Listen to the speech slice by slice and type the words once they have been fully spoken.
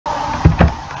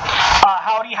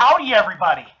Howdy,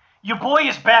 everybody! Your boy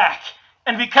is back,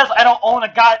 and because I don't own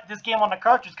this game on the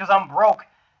cartridge because I'm broke,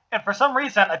 and for some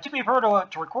reason it took me forever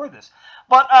to record this.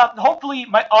 But hopefully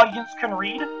my audience can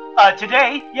read.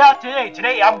 Today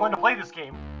I'm going to play this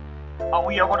game.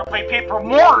 We are going to play Paper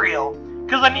Mario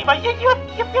because I need my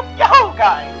yo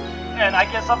guy, and I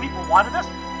guess some people wanted this.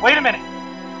 Wait a minute,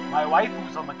 my wife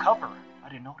was on the cover. I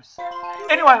didn't notice.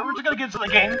 Anyway, we're just gonna get into the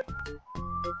game.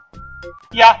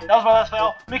 Yeah, that was my last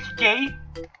fail. Makes you gay.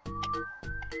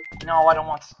 No, I don't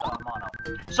want mono.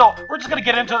 So, we're just gonna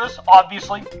get into this,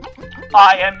 obviously.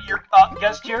 I am your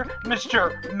guest here,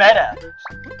 Mr. Meta.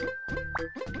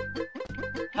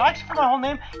 Can I actually put my whole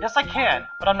name? Yes, I can,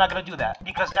 but I'm not gonna do that,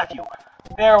 because F you.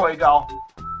 There we go.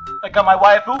 I got my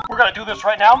waifu. We're gonna do this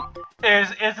right now. Is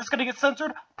this gonna get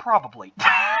censored? Probably.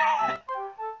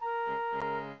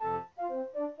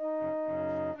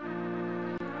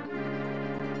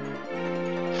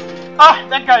 Ah,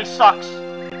 that guy sucks.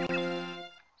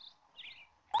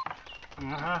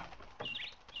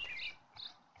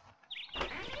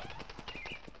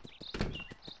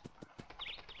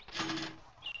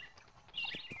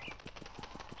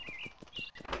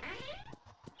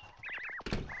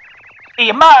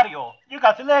 Hey Mario, you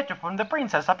got a letter from the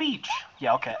Princess Peach.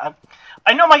 Yeah, okay.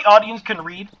 I know my audience can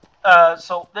read,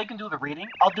 so they can do the reading.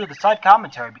 I'll do the side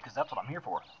commentary because that's what I'm here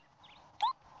for.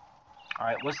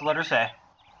 Alright, what's the letter say?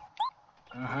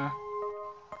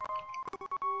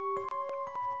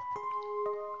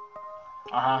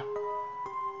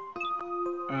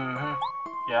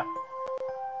 Yeah.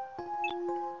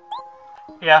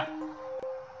 Yeah.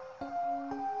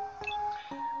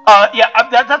 Yeah,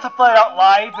 that's a flat out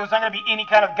lie. There's not gonna be any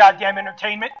kind of goddamn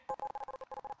entertainment.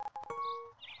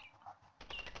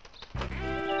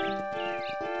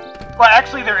 Well,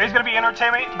 actually, there is gonna be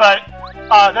entertainment, but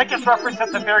that gets referenced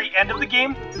at the very end of the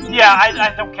game. Yeah,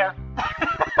 I don't care.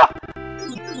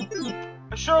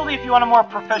 Surely, if you want a more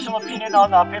professional opinion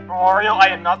on Paper Mario, I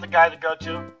am not the guy to go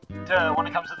to when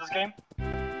it comes to this game.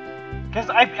 Because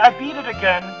I beat it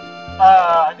again,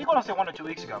 I think I want to say 1 or 2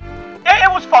 weeks ago.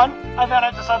 It was fun, and then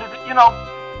I decided that, you know,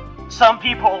 some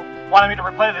people wanted me to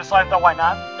replay this, so I thought, why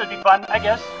not? It'd be fun, I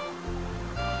guess.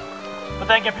 But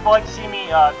then again, people like to see me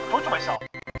torture myself.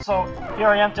 So, here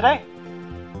I am today.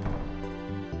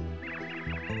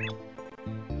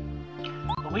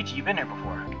 Luigi, you've been here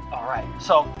before. Alright,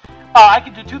 so, I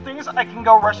can do 2 things. I can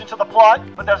go rush into the plot,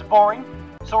 but that's boring.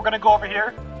 So we're gonna go over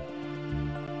here.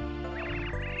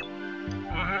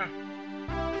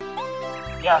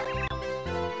 Yeah.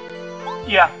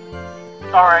 Yeah.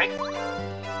 Alright.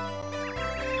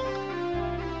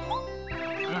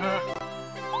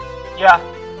 Yeah.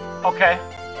 Okay.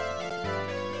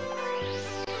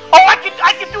 Oh, I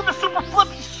can do the super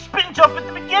flippy spin jump at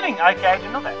the beginning! Okay, I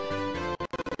didn't know that.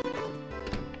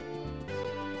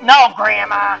 No,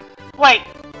 Grandma! Wait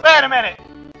a minute!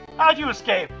 How'd you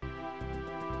escape?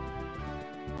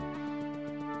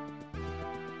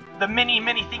 The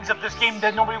many things of this game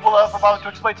that nobody will ever bother to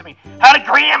explain to me. How did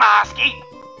Grandma escape?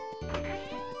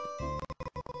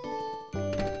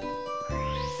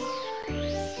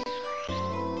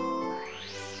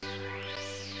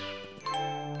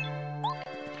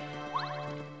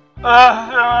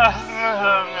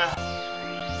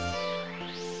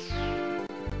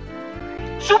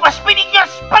 Super spinning your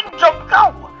spin jump,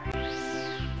 go!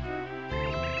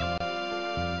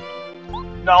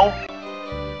 No.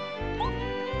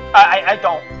 I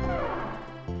don't.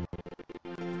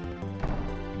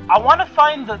 I want to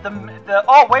find the.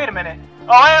 Oh, wait a minute.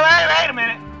 Oh, wait a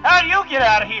minute. How do you get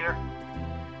out of here?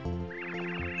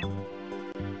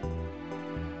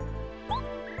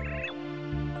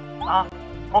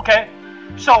 Okay.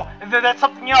 So that's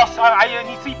something else. I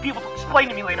need to see people to explain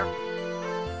to me later.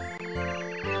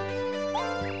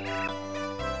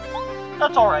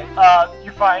 That's all right.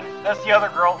 You're fine. That's the other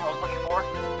girl I was looking for.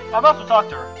 I'm about to talk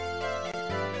to her.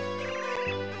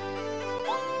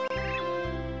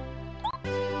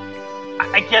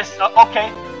 I guess, okay,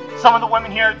 some of the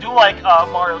women here do like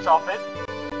Mario's outfit.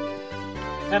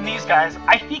 Then these guys,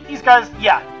 I think these guys,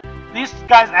 yeah, these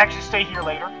guys actually stay here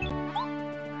later.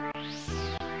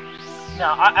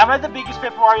 Now, am I the biggest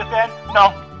Paper Mario fan?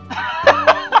 No.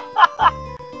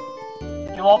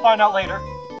 You'll all find out later.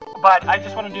 But I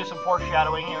just want to do some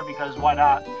foreshadowing here because why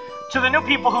not? To the new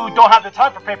people who don't have the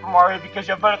time for Paper Mario because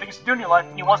you have better things to do in your life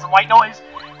and you want some white noise,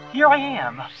 here I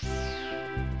am.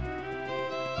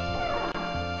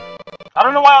 I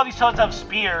don't know why all these toads have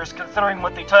spears, considering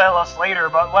what they tell us later,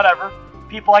 but whatever.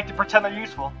 People like to pretend they're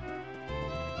useful.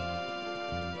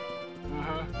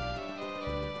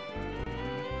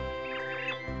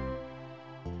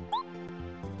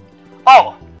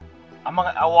 Oh! I'm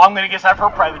gonna guess I have her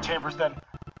private chambers then.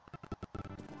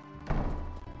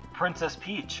 Princess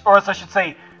Peach. Or as I should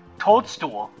say,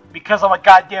 Toadstool. Because I'm a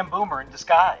goddamn boomer in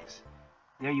disguise.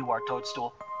 There you are,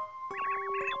 Toadstool.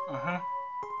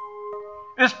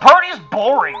 This party's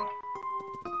boring.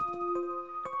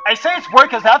 I say it's boring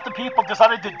because half the people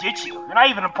decided to ditch you. You're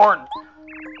not even important.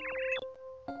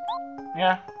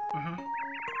 Yeah.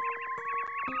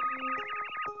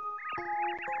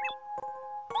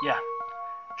 Yeah.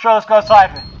 Sure, let's go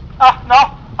outside. Ah,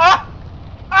 no! Ah!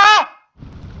 Ah!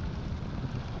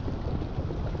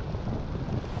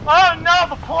 Oh no,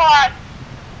 the plot!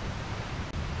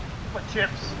 What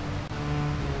chips?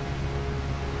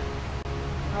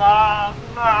 No.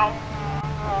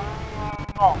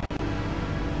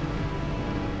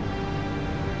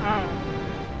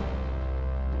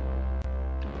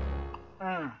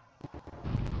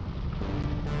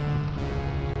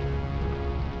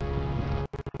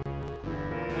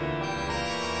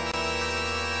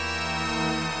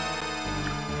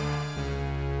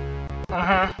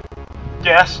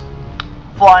 Yes.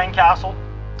 Flying castle,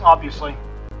 obviously.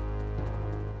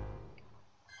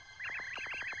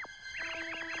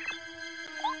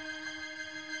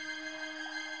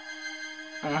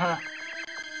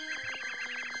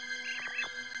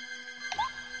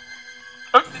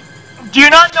 Do you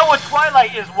not know what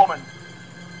Twilight is, woman?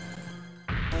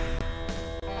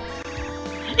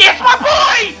 It's my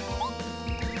boy!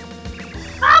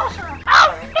 Bowser!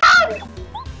 Oh no!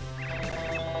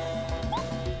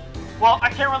 Well, I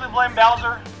can't really blame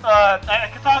Bowser. I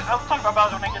was talking about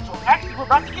Bowser when I get to him. Actually, we're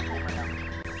about to get to him right now.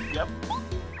 Yep.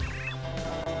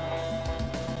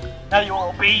 Now you will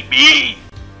obey me!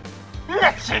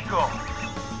 Let's go!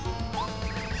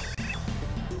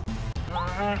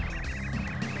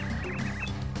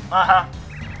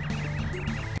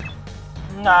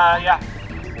 Yeah.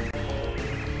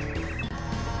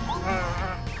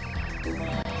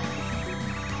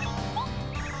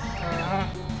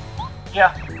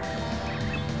 Yeah.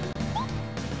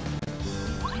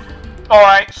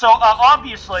 Alright, so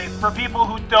obviously, for people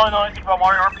who don't know anything about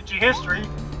Mario RPG history,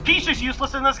 Peach is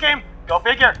useless in this game. Go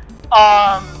figure.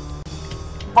 But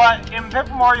in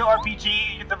Paper Mario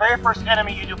RPG, the very first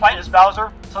enemy you do fight is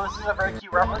Bowser, so this is a very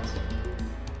cute reference.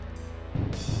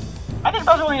 I think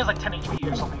Bowser only has like 10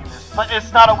 HP or something in this, but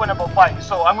it's not a winnable fight,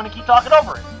 so I'm going to keep talking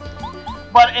over it.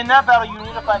 But in that battle, you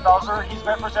need to fight Bowser. He's the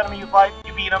very first enemy you fight,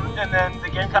 you beat him, and then the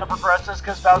game kind of progresses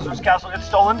because Bowser's castle gets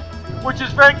stolen, which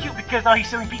is very cute because now he's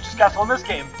stealing Peach's castle in this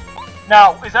game.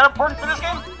 Now, is that important for this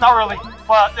game? Not really,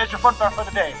 but there's your fun fact for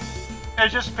the day.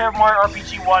 It's just Paper Mario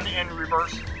RPG 1 in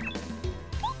reverse.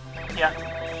 Yeah.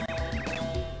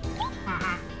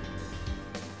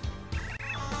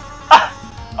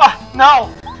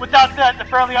 No! Without that, the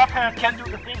Fairly Odd Parents can't do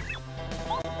the thing.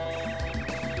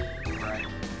 Right.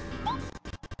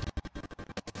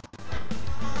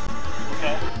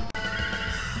 Okay.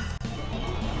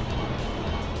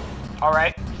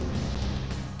 Alright.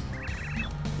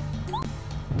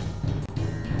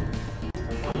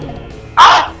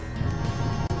 Ah!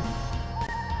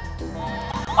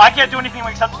 I can't do anything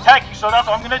except attack you, so that's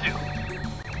what I'm gonna do.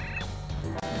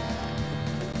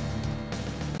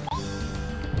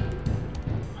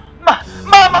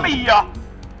 Mamma mia!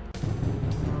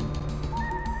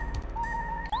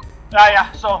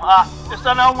 Yeah, so, it's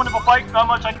not a winnable fight, not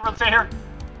much I can really say here.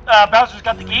 Bowser's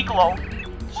got the gay glow,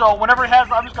 so whenever he has,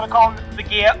 I'm just gonna call him the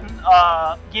gay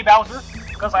Bowser,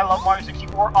 because I love Mario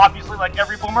 64, obviously, like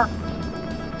every boomer.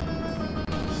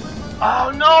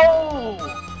 Oh no!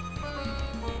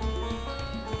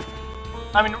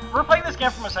 I mean, we're playing this game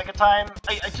for a second time.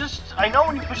 I know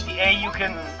when you push the A, you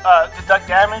can deduct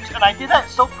damage, and I did that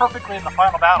so perfectly in the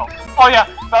final battle. Oh yeah,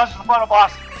 Bowser's the final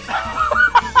boss.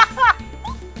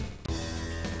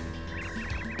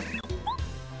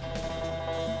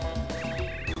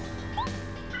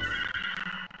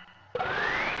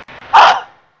 Ah!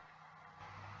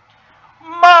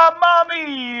 Mamma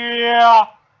mia!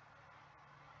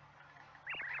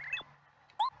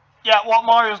 Yeah, well,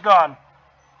 Mario's gone.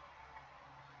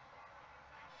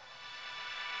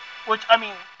 Which, I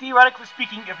mean, theoretically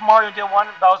speaking, if Mario did one,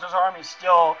 Bowser's army is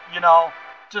still, you know,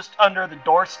 just under the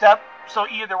doorstep. So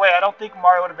either way, I don't think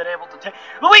Mario would have been able to take...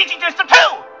 Luigi does the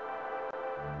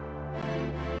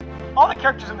 2! All the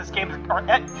characters in this game are...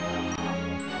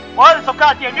 What? It's so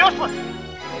goddamn useless!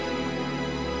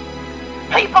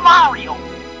 Paper Mario!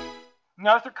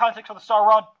 Now, is there context for the Star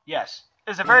Rod? Yes.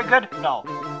 Is it very good? No.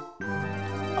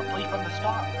 A plea from the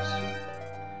stars.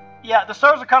 Yeah, the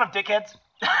stars are kind of dickheads.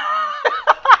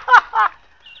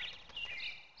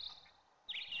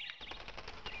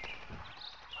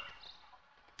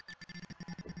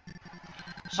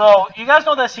 So, you guys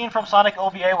know that scene from Sonic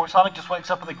OVA where Sonic just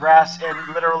wakes up in the grass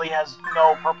and literally has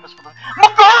no purpose for the— My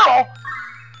girl!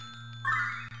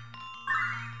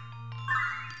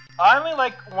 I only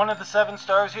like one of the 7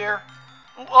 stars here.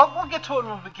 We'll get to it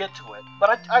when we get to it.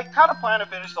 But I kind of plan to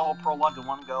finish the whole prologue in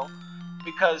one go.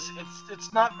 Because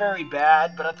it's not very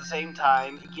bad, but at the same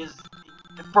time, it gives...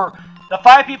 For the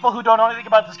 5 people who don't know anything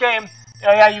about this game,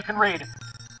 yeah, you can read.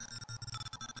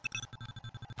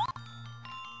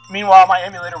 Meanwhile, my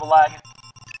emulator will lag.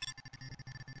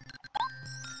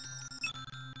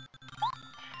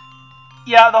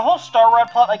 Yeah, the whole Star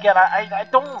Route plot, again, I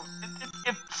don't...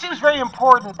 It seems very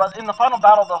important, but in the final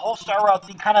battle, the whole Star Route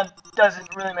thing kind of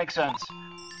doesn't really make sense.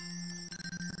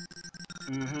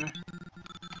 Mm-hmm.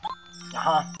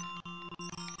 Uh-huh.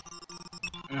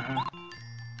 Mm-hmm.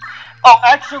 Oh,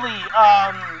 actually,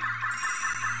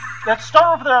 that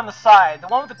star over there on the side, the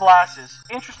one with the glasses,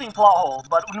 interesting plot hole,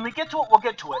 but when we get to it, we'll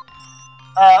get to it.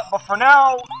 But for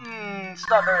now, it's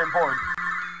not very important.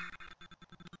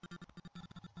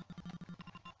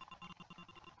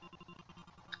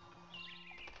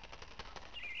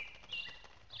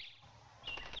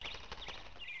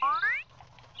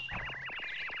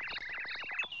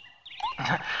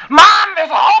 Mom, there's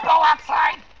a hobo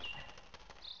outside!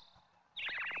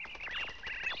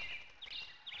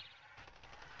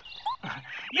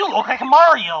 You look like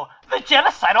Mario, the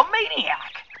genocidal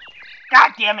maniac!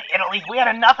 God damn it, Italy, we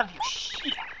had enough of you.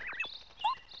 Shit.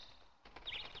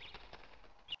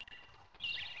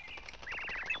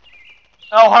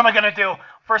 Oh, what am I gonna do?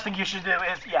 First thing you should do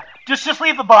is, yeah, just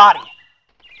leave the body.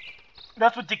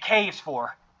 That's what decay is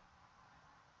for.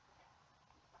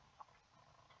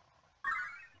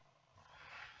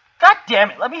 God damn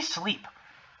it, let me sleep.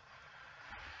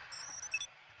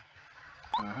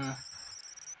 Mm-hmm.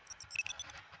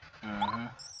 Mm-hmm.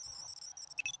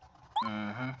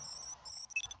 Mm-hmm.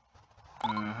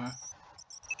 Mm-hmm.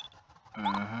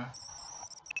 Mm-hmm.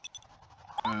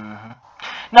 Mm-hmm.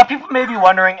 Now, people may be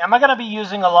wondering, am I going to be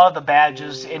using a lot of the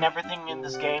badges and everything in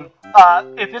this game?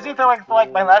 If it's anything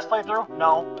like my last playthrough,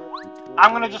 no.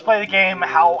 I'm going to just play the game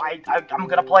how I'm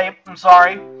going to play it. I'm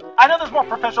sorry. I know there's more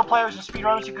professional players and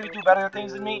speedrunners who could do better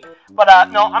things than me, but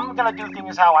no, I'm going to do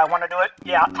things how I want to do it.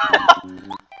 Yeah.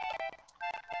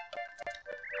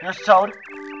 Here's Toad.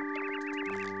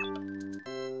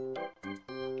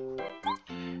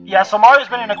 Yeah, so Mario's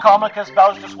been in a coma because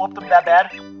Bowser just whooped him that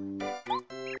bad.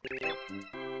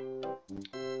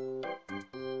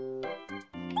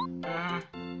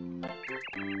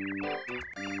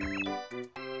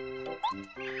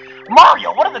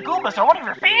 Mario, one of the Goombas are one of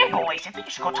your fanboys. I think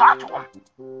you should go talk to him.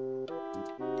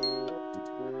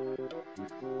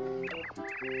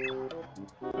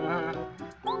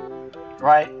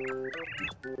 Right.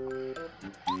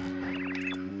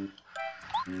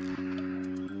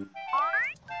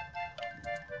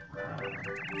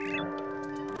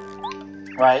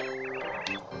 Right.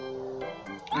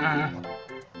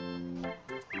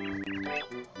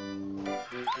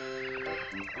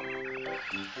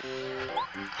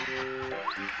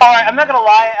 Alright, I'm not gonna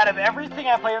lie, out of everything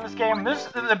I play in this game,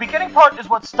 the beginning part is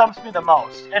what stumps me the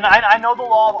most. And I know the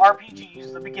law of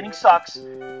RPGs, the beginning sucks,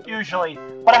 usually,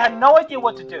 but I had no idea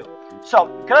what to do. So,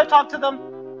 could I talk to them?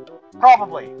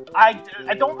 Probably. I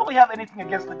don't really have anything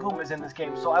against the Goombas in this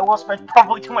game, so I will spend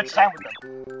probably too much time with them.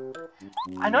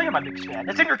 I know you're my biggest fan.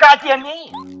 It's in your goddamn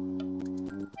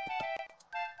name!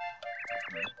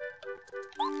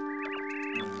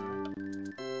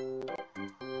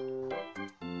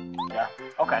 Yeah,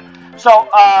 okay. So,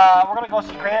 we're gonna go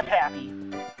see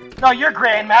Grandpappy. No, you're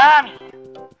Grandmommy!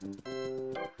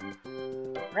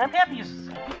 Grandpappy's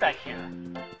back here.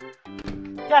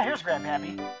 Yeah, here's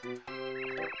Grandpappy.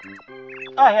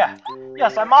 Oh, yeah.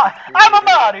 Yes, I'm a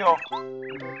Mario!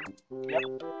 Yep.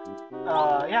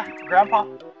 Yeah, Grandpa.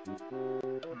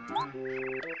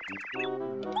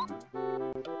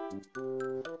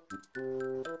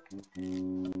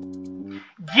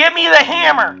 Give me the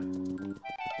hammer!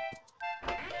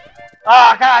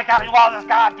 Oh, God, I gotta do all this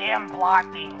goddamn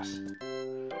block things.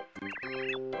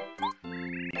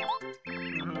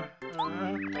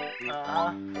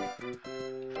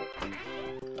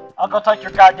 I'll go talk to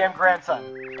your goddamn grandson.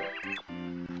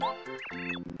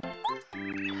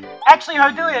 Actually,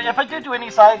 if I did do any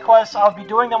side quests, I'll be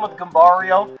doing them with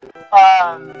Goombario.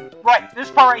 Right, this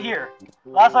part right here.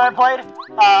 Last time I played,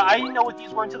 I didn't know what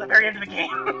these were until the very end of the game.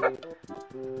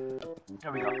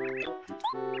 Here we go.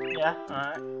 Yeah,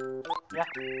 alright. Yeah.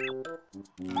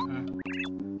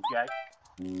 Yeah.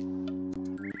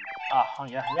 Oh,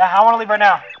 yeah. Yeah, I want to leave right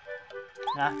now.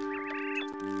 Yeah.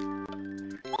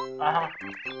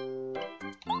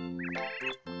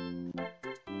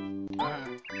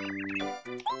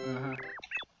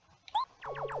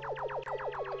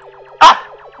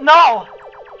 No!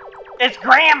 It's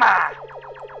Grandma!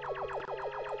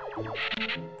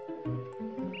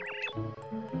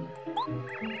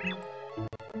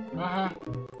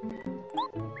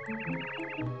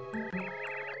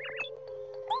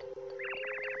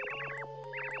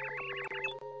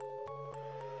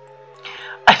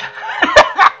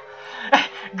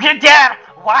 Good Dad,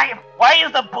 why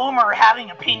is the boomer having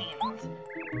opinions?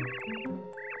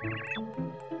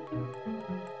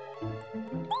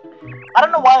 I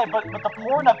don't know why, but the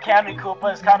porn of Kammy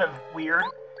Koopa is kind of weird.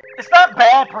 It's not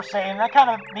bad per se, and that kind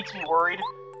of makes me worried.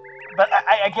 But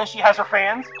I guess she has her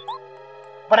fans.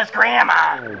 But it's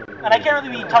Grandma! And I can't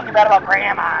really be talking bad about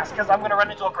grandmas, because I'm going to run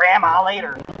into a grandma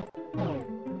later.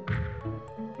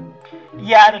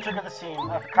 Yeah, to trigger the scene.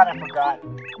 I kind of forgot.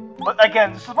 But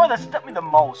again, this is one that stuck me the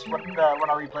most when I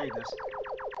replayed this.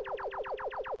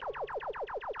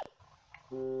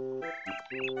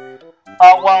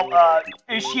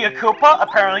 Is she a Koopa?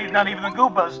 Apparently not even the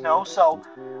Goombas know, so...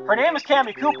 Her name is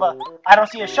Kammy Koopa. I don't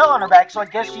see a shell on her back, so I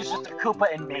guess she's just a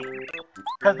Koopa in name.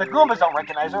 Because the Goombas don't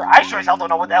recognize her. I sure as hell don't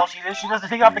know what the hell she is. She doesn't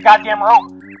take off the goddamn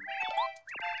rope.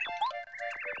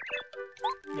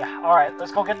 Yeah, alright,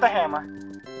 let's go get the hammer.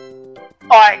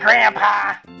 Alright,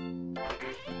 Grandpa!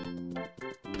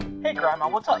 Hey, Grandma,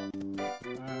 what's up?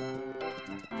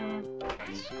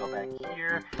 Let's go back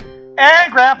here.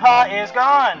 And Grandpa is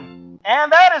gone!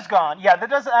 And that is gone! Yeah, that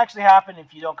doesn't actually happen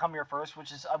if you don't come here first,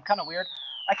 which is kind of weird.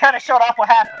 I kind of showed off what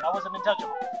happened. I wasn't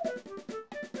untouchable.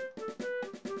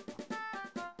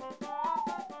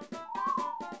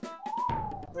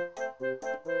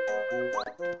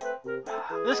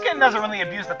 This game doesn't really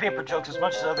abuse the paper jokes as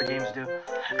much as other games do.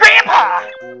 Grandpa!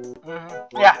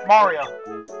 Yeah, Mario.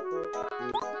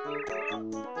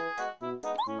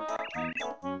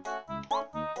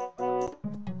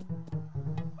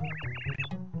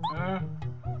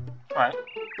 Right.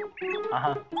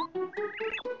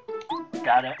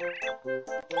 Got it.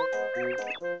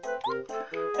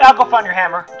 Yeah, I'll go find your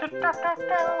hammer.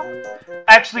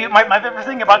 Actually, my favorite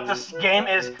thing about this game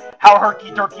is how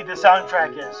herky-jerky the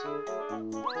soundtrack is.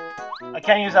 I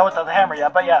can't use that without the hammer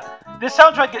yet, but yeah. This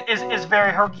soundtrack is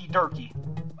very herky-jerky.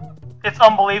 It's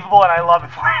unbelievable, and I love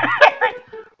it for it.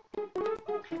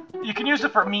 You can use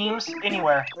it for memes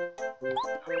anywhere.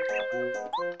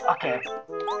 Okay.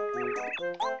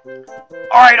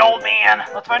 Alright, old man.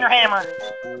 Let's find your hammer.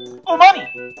 Oh, money!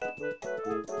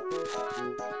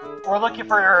 We're looking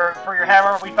for your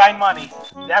hammer. We find money.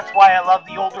 That's why I love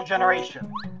the older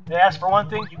generation. They ask for one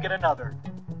thing, you get another.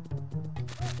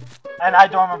 And I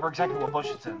don't remember exactly what bush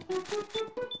it's in.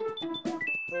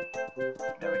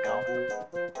 There we go.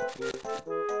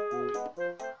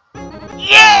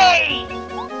 Yay!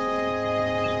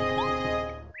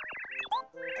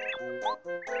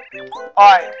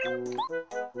 Alright.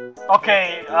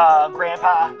 Okay,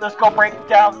 Grandpa. Let's go break it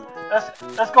down.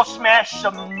 Let's go smash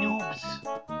some noobs.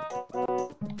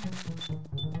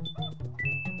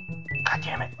 God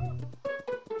damn it.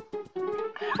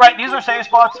 Right, these are save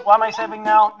spots. Why am I saving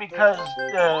now? Because,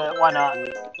 why not?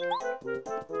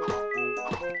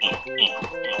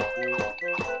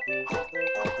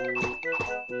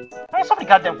 There's so many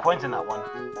goddamn coins in that one.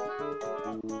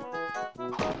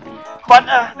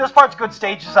 But, this part's good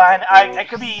stage design. I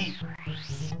could be...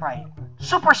 Right.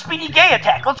 Super speedy gay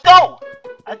attack! Let's go!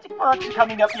 I think we're actually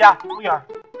coming up. Yeah, we are.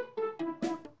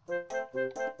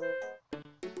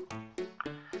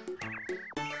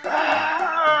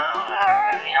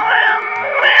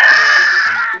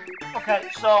 Okay,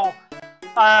 so,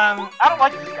 I don't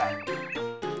like this guy.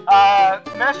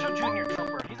 Master Junior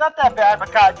Trooper. He's not that bad,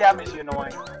 but goddamn is he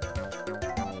annoying.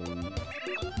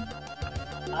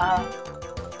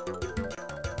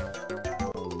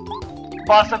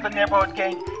 Boss of the Neighborhood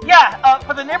Gang. Yeah,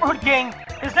 for the Neighborhood Gang,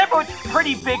 his neighborhood's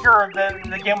pretty bigger than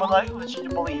the game would let you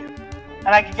believe. And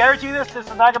I can guarantee you this is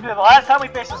not going to be the last time we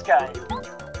face this guy.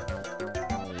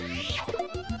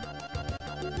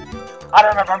 I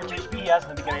don't remember how much HP he has in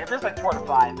the beginning. It's like 4 to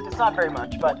 5. It's not very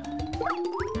much, but...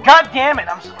 God damn it!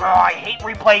 I hate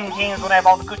replaying games when I have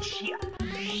all the good shit.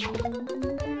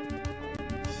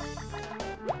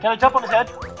 Can I jump on his head?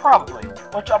 Probably.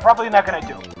 Which I'm probably not going to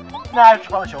do. Nah, I should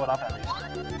probably show it off at least.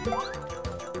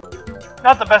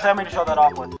 Not the best enemy to show that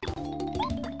off with.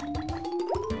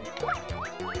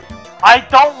 I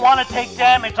don't want to take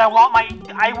damage. I want my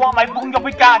Boonga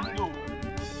Wigadu.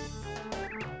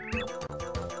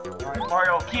 Alright,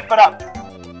 Mario, keep it up.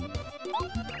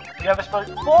 You have a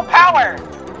full power.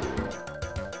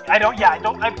 I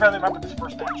barely remember this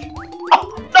first match.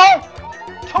 Oh no!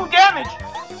 2 damage.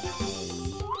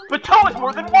 But 2 is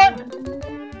more than 1.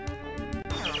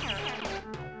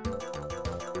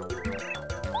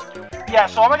 Yeah,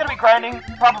 so am I gonna be grinding?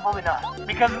 Probably not.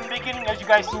 Because in the beginning, as you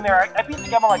guys seen there, I beat the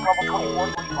game on like level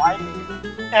 24, 25.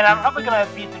 And I'm probably gonna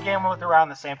beat the game with around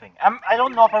the same thing. I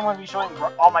don't know if I'm gonna be showing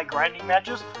all my grinding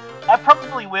matches. I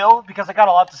probably will, because I got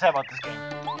a lot to say about this game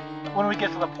when we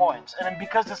get to the points. And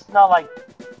because it's not like...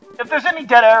 If there's any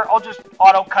dead air, I'll just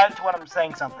auto-cut to when I'm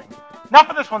saying something. Not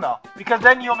for this one, though, because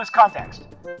then you'll miss context.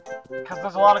 Because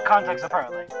there's a lot of context,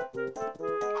 apparently.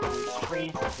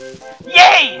 Free.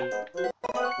 Yay!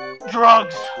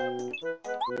 Drugs!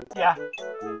 Yeah.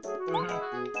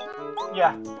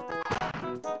 Yeah.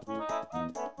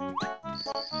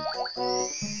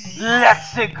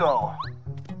 Let's go!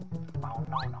 Oh,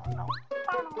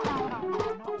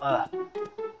 no.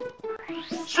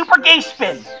 Super gay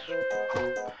spin!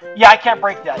 Yeah, I can't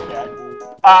break that yet.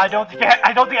 I don't think I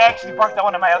actually broke that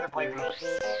one in my other playthrough.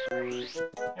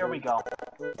 Here we go.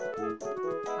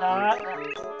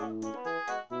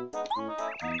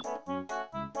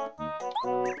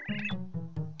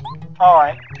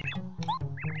 Alright.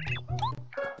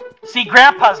 See,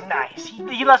 Grandpa's nice.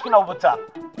 He lets me know what's up.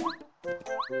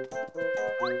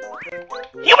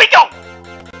 Here we go!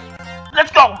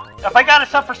 Let's go! If I gotta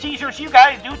suffer seizures, you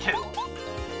guys do too.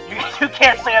 You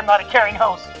can't say I'm not a caring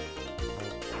host.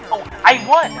 Oh, I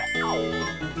won! No.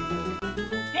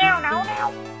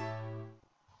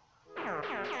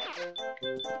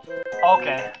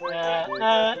 Okay.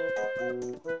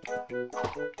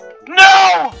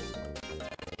 No!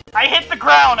 I hit the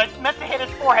ground. I meant to hit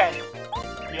his forehead.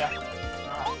 Yeah.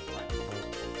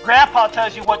 Grandpa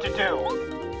tells you what to do.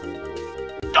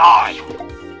 Die!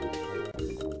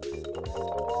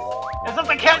 And since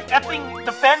I can't effing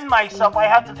defend myself, I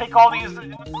have to take all these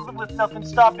with nothing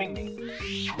stopping me.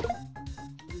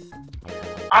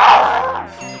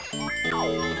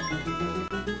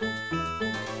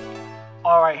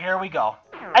 Alright, here we go.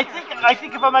 I think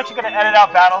if I'm actually gonna edit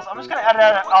out battles, I'm just gonna edit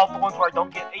out the ones where I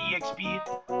don't get EXP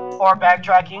or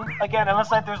backtracking. Again,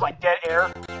 unless like there's like dead air.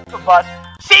 But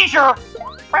seizure!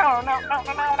 No.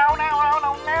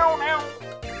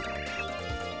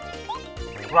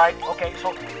 Right, okay,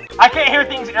 so I can't hear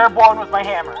things airborne with my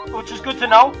hammer, which is good to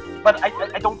know, but I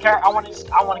don't care. I want to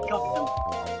kill the dude.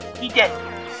 He dead.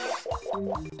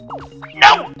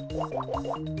 No!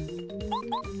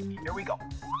 Here we go.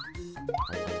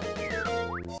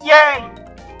 Yay! Here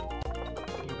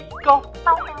we go.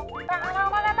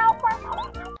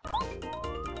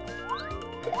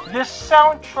 This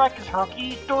soundtrack is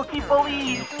herky dorky,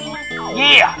 believe me.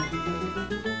 Yeah!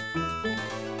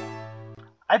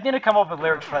 I need to come up with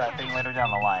lyrics for that thing later down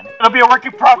the line. It'll be a work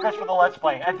in progress for the Let's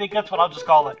Play. I think that's what I'll just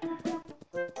call it.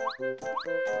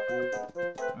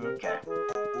 Okay.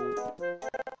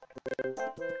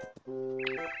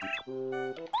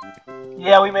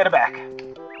 Yeah, we made it back.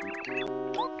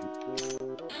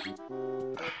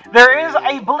 There is,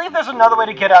 I believe there's another way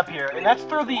to get up here, and that's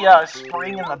through the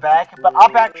spring in the back, but I'll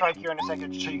backtrack here in a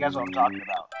second to show you guys what I'm talking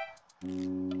about.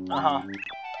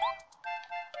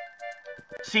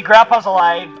 See, Grandpa's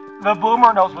alive, the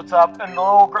Boomer knows what's up, and the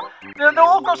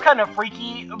little girl's kind of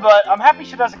freaky, but I'm happy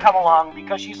she doesn't come along,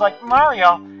 because she's like,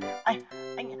 Mario, I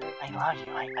love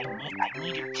you, I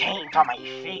need your taint on my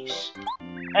face.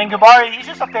 And Goombario, he's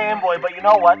just a fanboy, but you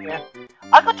know what, yeah.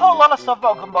 I could tell a lot of stuff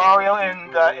about Goombario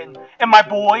and my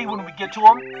boy when we get to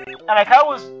him, and I kind of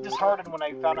was disheartened when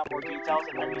I found out more details,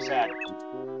 and made me sad.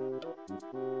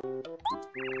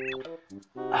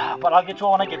 But I'll get to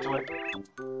it when I get to it.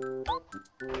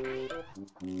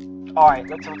 Alright,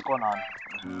 let's see what's going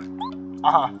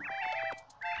on.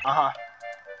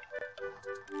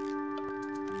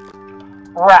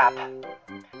 Rap.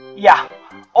 Yeah.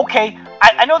 Okay,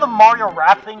 I know the Mario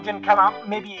rap thing didn't come out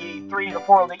maybe 3 to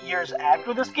 4 years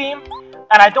after this game,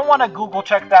 and I don't want to Google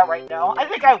check that right now. I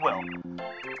think I will.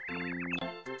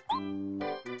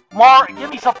 Give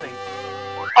me something.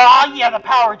 Ah, yeah, the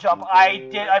power jump. I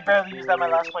barely used that in my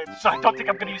last play, so I don't think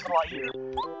I'm going to use it a lot here.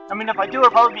 I mean, if I do,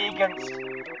 it'll probably be against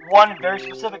one very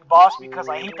specific boss, because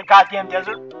I hate the goddamn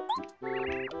desert.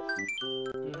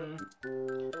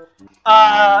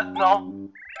 No.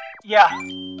 Yeah.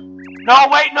 No,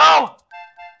 wait, no!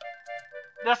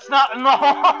 That's not, no!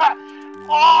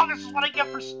 Oh, this is what I get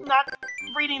for not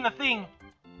reading the thing.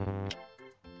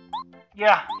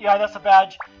 Yeah, that's a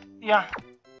badge. Yeah,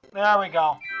 there we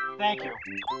go. Thank you.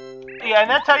 Yeah, and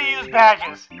that's how you use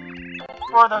badges.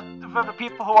 For the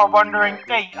people who are wondering,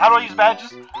 hey, how do I use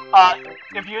badges?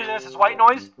 If you're using this as white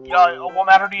noise, it won't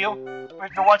matter to you.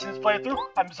 If you're watching this playthrough,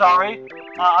 I'm sorry.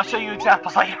 I'll show you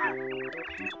examples later.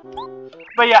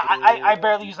 But yeah, I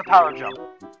barely use the power jump.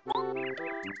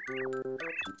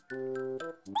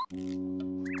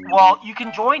 Well, you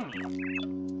can join me.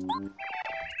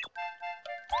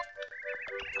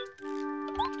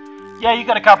 Yeah, you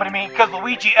can accompany me, because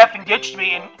Luigi effing ditched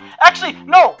me, and... Actually,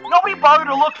 no! Nobody bothered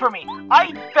to look for me!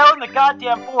 I fell in the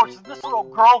goddamn forest, and this little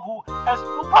girl who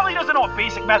probably doesn't know what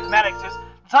basic mathematics is,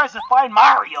 decides to find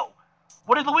Mario!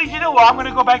 What did Luigi do? Well, I'm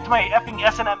gonna go back to my effing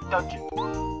S&M dungeon.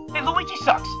 Hey, Luigi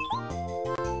sucks!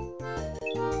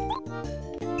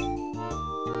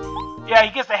 Yeah,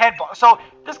 he gets the head bar. So,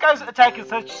 this guy's attack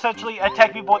is essentially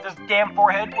attack people with his damn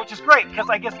forehead, which is great, because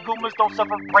I guess Goombas don't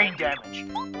suffer brain damage.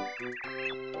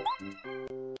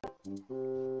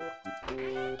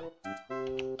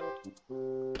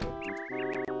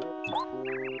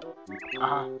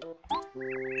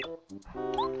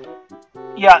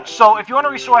 Yeah, so if you want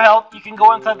to restore health, you can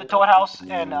go inside the Toad House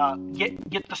and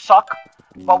get the suck.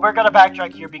 But we're gonna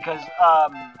backtrack here because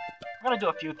I'm gonna do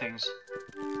a few things.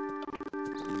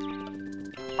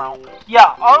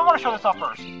 Yeah, I want to show this off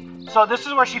first. So this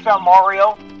is where she found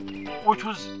Mario, which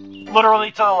was literally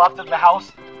to the left of the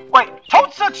house. Wait,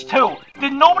 Toad sucks too!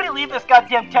 Did nobody leave this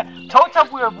goddamn tent? Toads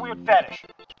have weird fetish.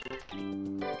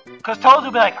 Because Toads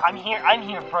will be like, I'm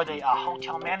here for the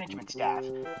hotel management staff.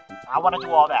 I want to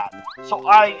do all that. So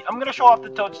I'm going to show off the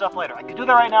Toad stuff later. I could do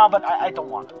that right now, but I don't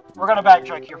want to. We're going to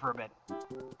backtrack here for a bit.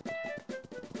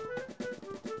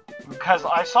 Because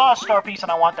I saw a star piece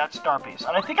and I want that star piece.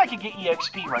 And I think I could get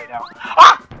EXP right now.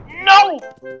 Ah! No!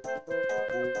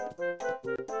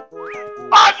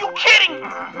 Are you kidding?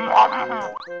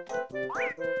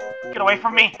 Get away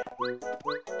from me.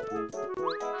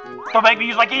 Don't make me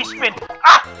use my gay spin.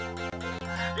 Ah!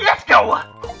 Let's go!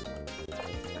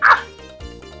 Ah!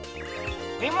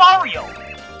 Hey, Mario!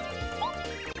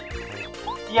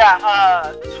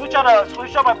 Yeah, switch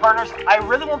out my partners. I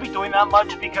really won't be doing that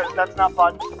much because that's not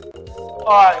fun.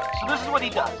 So this is what he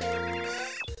does.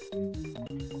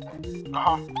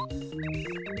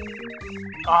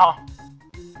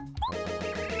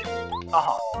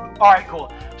 Alright,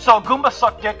 cool. So, Goomba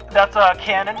suck dick, that's a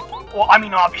cannon. Well, I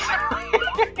mean, obviously.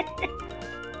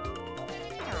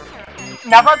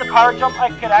 Now, if I had the power jump, I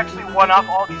could actually one-up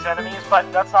all these enemies,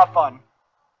 but that's not fun.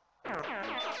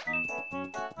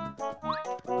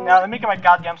 Now, let me get my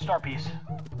goddamn star piece.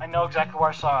 I know exactly where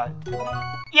I saw it.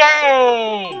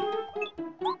 Yay!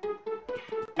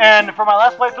 And for my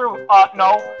last playthrough,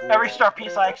 no. Every star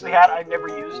piece I actually had, I never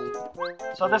used.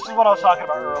 So this is what I was talking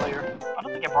about earlier. I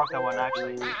don't think I broke that one,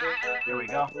 actually. Here we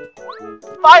go.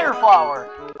 Fire Flower!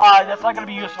 That's not going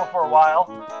to be useful for a while.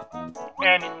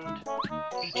 And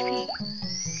HP.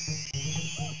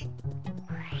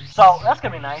 So, that's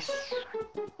going to be nice.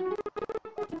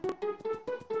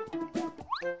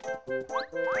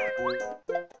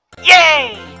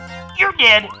 Yay! You're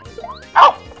dead!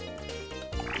 Oh!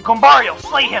 Goombario,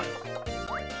 slay him!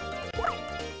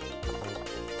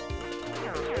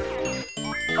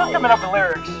 Not coming up with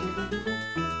lyrics.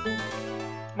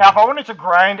 Now, if I wanted to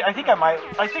grind, I think I might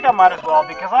as well,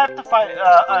 because I have to fight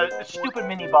a stupid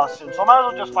mini boss soon, so I might as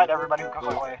well just fight everybody who comes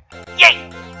my way.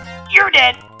 Yay! You're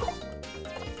dead!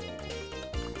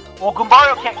 Well,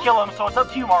 Goombario can't kill him, so it's up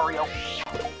to you, Mario.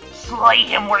 Slay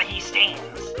him where he stands.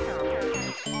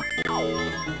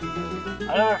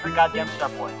 I never forgot goddamn star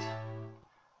points.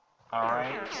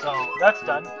 Alright, so that's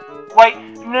done. Wait,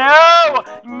 no!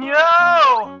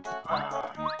 No!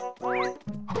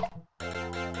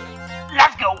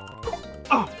 Let's go!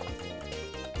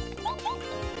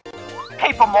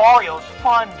 Paper Mario's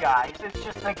fun, guys. It's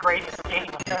just the greatest game,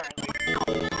 apparently.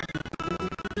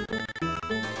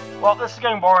 Well, this is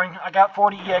getting boring. I got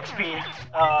 40 EXP.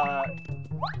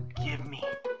 Give me.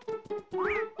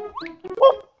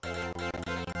 Whoop.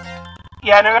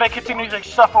 Yeah, and they're gonna continue to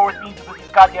suffer with me with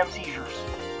these goddamn seizures.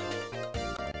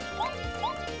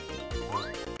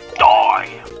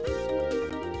 Die!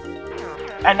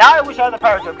 And now I wish I had the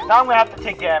power jump, because now I'm gonna have to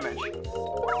take damage.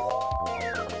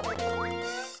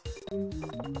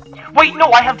 Wait,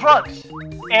 no, I have drugs!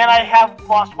 And I have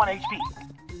lost 1 HP.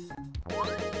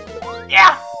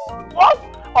 Yeah! Whoa!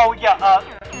 Oh, yeah,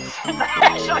 since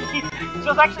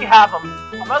I actually have him,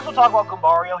 I might as well talk about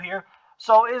Goombario here.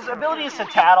 So his ability is to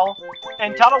tattle,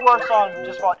 and tattle works on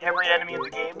just about every enemy in the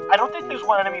game. I don't think there's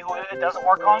one enemy who it doesn't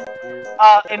work on.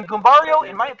 And Goombario,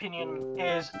 in my opinion,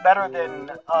 is better than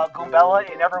Goombella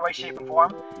in every way, shape, and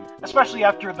form. Especially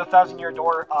after the 1,000-Year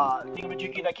Door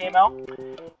thingamajiggy that came out.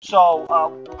 So,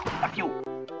 F you.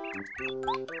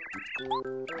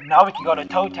 Now we can go to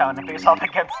Toad Town and face off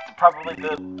against probably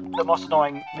the most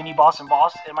annoying mini-boss and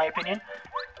boss, in my opinion.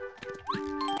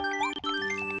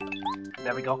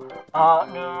 There we go.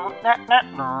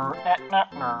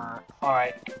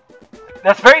 Alright.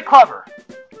 That's very clever.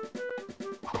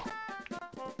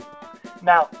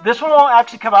 Now, this one won't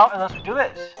actually come out unless we do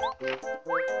this.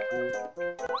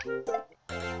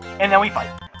 And then we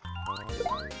fight.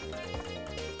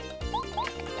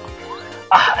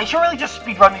 I should really just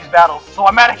speedrun these battles, so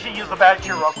I might actually use the badge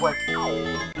here real quick.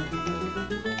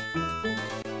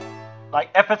 Like,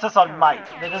 emphasis on might.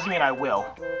 That doesn't mean I will.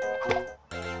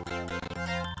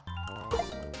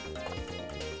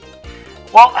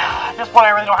 Well, at this point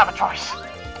I really don't have a choice.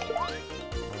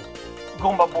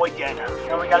 Goomba boy dead.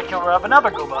 Now we gotta kill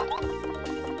another Goomba.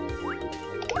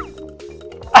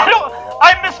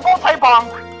 I missed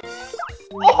multi-bonk!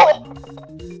 Oh!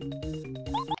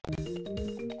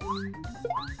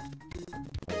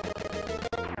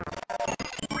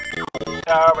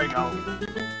 There we go.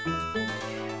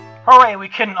 Hooray, we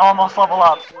can almost level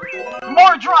up.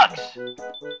 More drugs!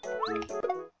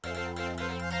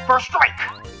 First strike!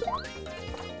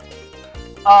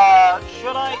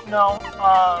 Should I? No,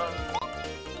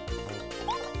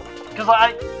 because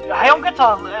I don't get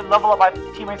to level up my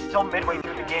teammates until midway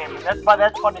through the game. By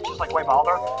that point, it's just like way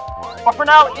milder. But for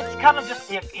now, it's kind of just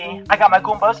iffy. I got my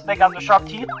Goombas, they got the sharp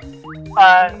teeth,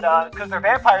 and because they're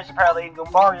vampires apparently, and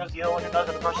Goombario's the only one who knows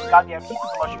that the person's goddamn teeth in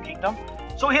the Mushroom Kingdom.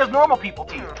 So he has normal people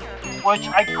teeth, which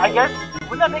I guess,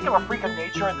 wouldn't that make him a freak of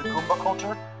nature in the Goomba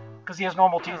culture? Because he has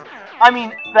normal teeth. I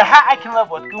mean, the hat I can live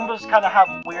with. Goombas kind of have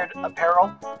weird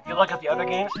apparel. If you look at the other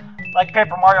games, like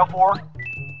Paper Mario 4.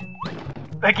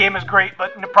 That game is great,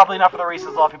 but probably not for the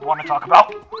reasons a lot of people want to talk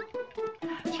about.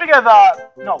 Speaking of,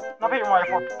 no, not Paper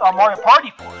Mario 4, Mario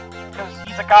Party 4. Because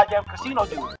he's a goddamn casino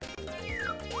dude.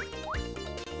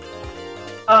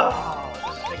 Ugh,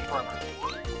 this is taking forever.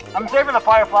 I'm saving the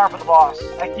Fire Flower for the boss.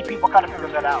 I think people kind of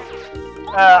figured that out.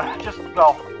 Just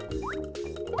go.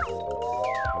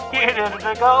 Here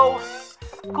to go.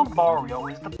 Goombario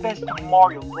is the best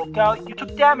Mario. Look out, you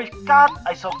took damage. God,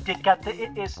 I so did get the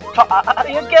it is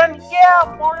again.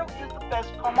 Yeah, Mario is the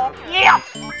best. Come on. Yeah.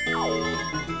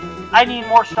 I need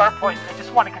more star points. I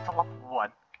just want to get to level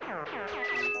 1.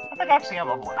 I think I actually am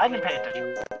level 1. I didn't pay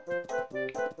attention.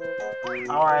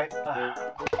 Alright.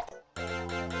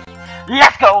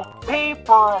 Let's go!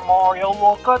 Paper Mario,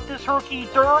 look at this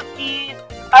herky-jerky!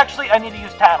 Actually, I need to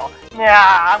use Tattle.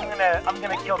 Nah, I'm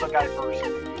gonna kill the guy first.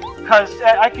 Because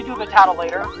I could do the Tattle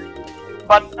later.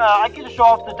 But I can show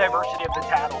off the diversity of the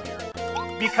Tattle here.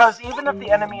 Because even if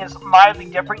the enemy is mildly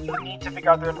different, you need to figure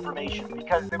out their information.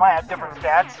 Because they might have different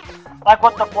stats. Like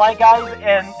with the Fly Guys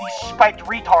and these spiked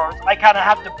retards, I kind of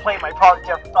have to play my part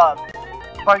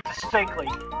very distinctly.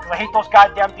 Because I hate those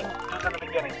goddamn things in the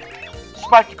beginning.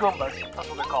 Spiked Goombas, that's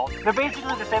what they're called. They're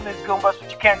basically the same as Goombas, but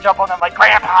you can't jump on them like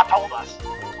Grandpa told us.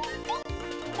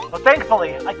 But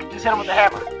thankfully, I could just hit him with a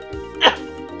hammer.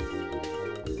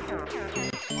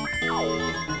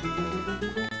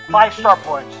 5 star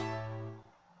points.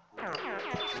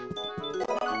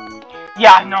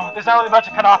 Yeah, I know, there's not really much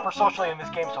I can offer socially in this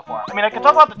game so far. I mean, I can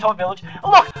talk about the Toad Village.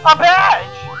 Oh, look, a badge!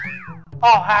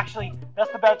 Oh, actually,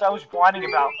 that's the badge I was whining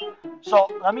about. So,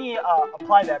 let me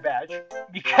apply that badge,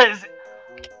 because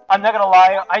I'm not gonna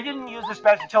lie, I didn't use this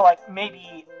badge until, like,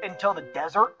 maybe until the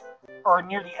desert, or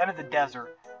near the end of the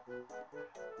desert.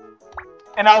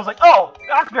 And I was like, oh,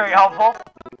 that's very helpful.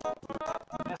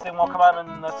 This thing won't come out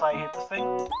unless I hit this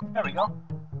thing. There we go.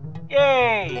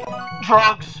 Yay!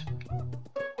 Drugs!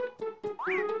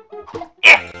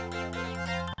 Eh.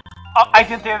 Oh, I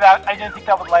didn't think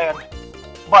that would land.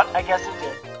 But I guess it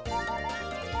did.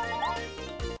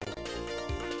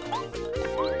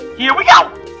 Here we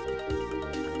go!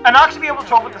 And I'll actually be able to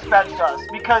show what this badge does,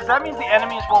 because that means the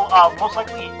enemies will most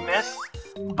likely miss,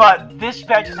 but this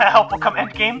badge is not helpful come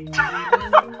endgame.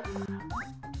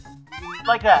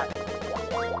 Like that.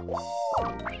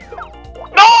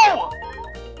 No!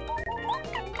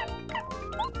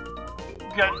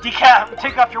 Good. Decap,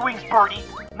 take off your wings, birdie.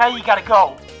 Now you gotta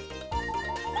go.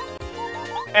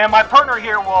 And my partner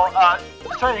here will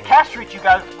try to castrate you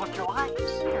guys with your lives.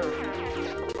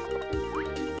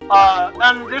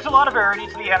 And there's a lot of variety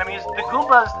to the enemies. The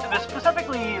Goombas,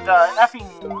 specifically the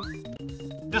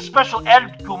special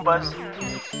ed Goombas,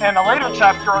 and the later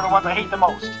chapter are the ones I hate the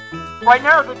most. Right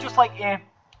now, they're just like,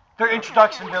 they're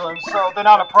introduction villains, so they're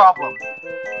not a problem.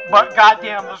 But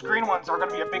goddamn, those green ones are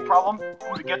gonna be a big problem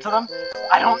when we get to them.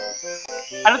 I don't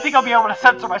think I'll be able to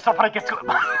censor myself when I get to them.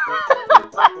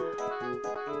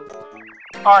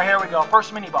 Alright, here we go.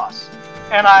 First mini-boss.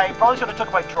 And I probably should have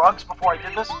took my drugs before I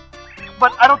did this.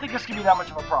 But I don't think this can be that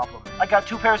much of a problem. I got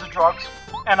 2 pairs of drugs,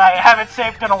 and I haven't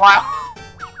saved in a while.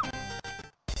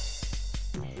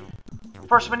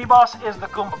 First mini-boss is the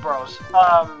Goomba Bros.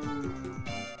 I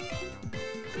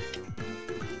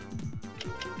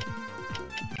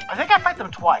think I fight them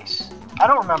twice. I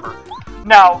don't remember.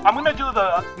 Now, I'm gonna do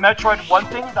the Metroid 1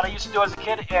 thing that I used to do as a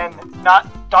kid and not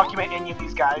document any of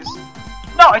these guys.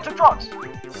 No, I took drugs.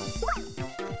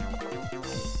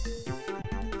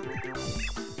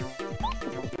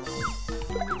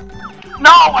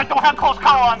 No, I don't have close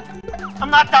call on. I'm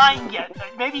not dying yet.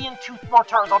 Maybe in 2 more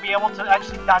turns I'll be able to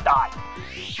actually not die.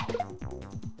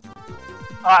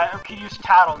 Alright, I can use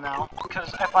Tattle now,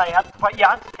 because if I have to fight,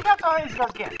 yeah, I think that's how these guys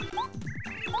again.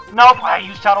 Nope, I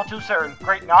used Tattle too soon.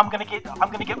 Great, now I'm gonna get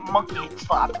monkey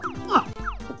slapped.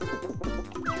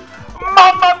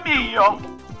 Mamma mia!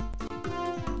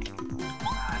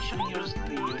 I should have used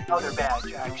the other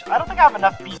badge, actually. I don't think I have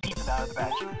enough BP for that other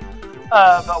badge.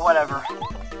 But whatever.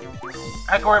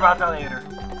 I can worry about that later.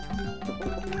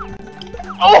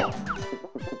 Oh!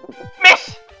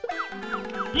 Miss!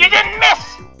 You didn't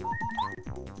miss!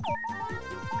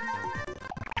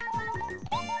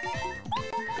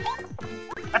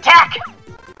 Attack!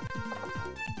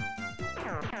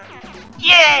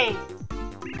 Yay!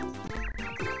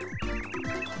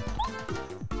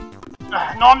 No,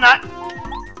 I'm not.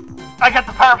 I got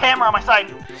the power of hammer on my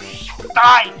side.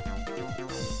 Die!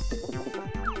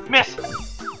 Miss!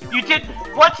 You did.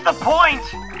 What's the point?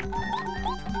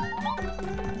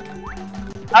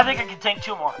 I think I can tank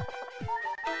 2 more.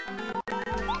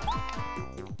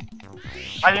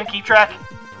 I didn't keep track.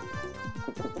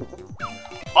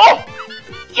 Oh!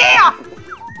 Yeah!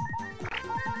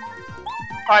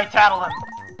 Alright, Tattle him.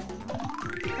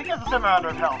 I think he has the same amount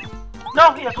of health.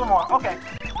 No, he has 1 more. Okay.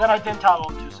 Then I didn't Tattle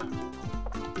him too soon.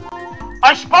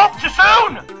 I spoke too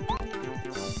soon!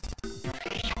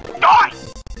 Die!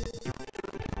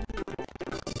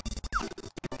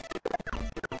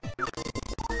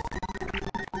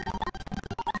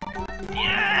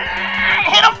 Yeah!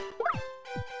 Hit him!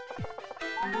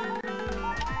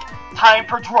 Time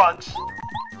for drugs.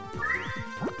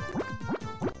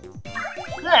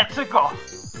 Let's go.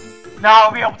 Now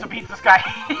I'll be able to beat this guy.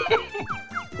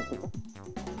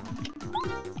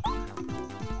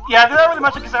 Yeah, there's not really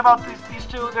much I can say about these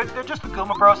two. They're just the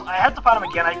Goomba Bros. I had to fight them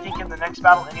again, I think, in the next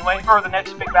battle anyway. Or the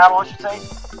next big battle, I should say.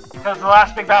 Because the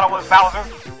last big battle was Bowser.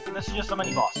 And this is just a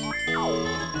mini-boss.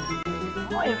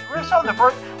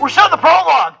 We're showing the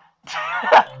prologue!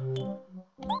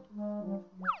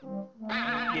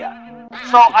 Yeah.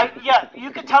 So,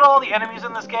 you can tell all the enemies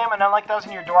in this game, and unlike those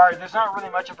in your door, there's not really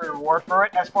much of a reward for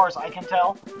it, as far as I can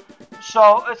tell.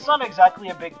 So, it's not exactly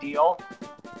a big deal.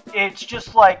 It's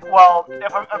just like, well,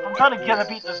 if I'm trying to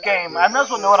beat this game, I might as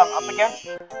well know what I'm up against.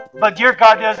 But dear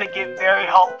God, does it get very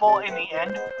helpful in the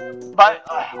end. But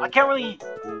I can't really,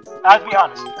 I have to be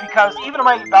honest, because even in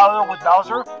my battle with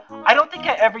Bowser, I don't think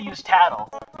I ever used Tattle.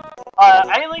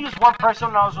 I only used 1 person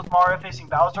when I was with Mario facing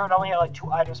Bowser, and I only had like 2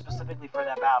 items specifically for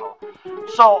that battle.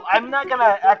 So I'm not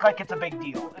gonna act like it's a big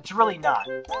deal. It's really not.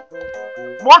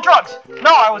 More drugs!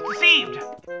 No, I was deceived!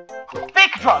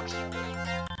 Fake drugs!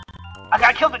 I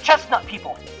gotta kill the chestnut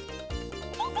people!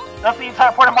 That's the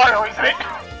entire point of Mario, isn't it?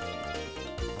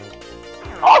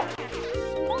 Oh!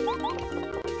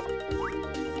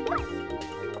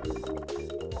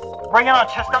 Bring it on,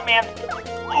 Chestnut Man!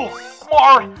 Ooh,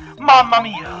 more! Mamma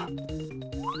mia!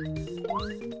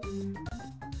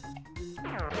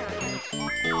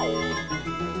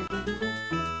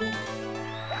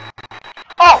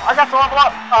 Oh! I got to level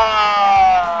up!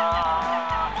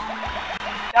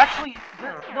 Actually,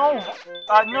 no.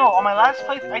 No, on my last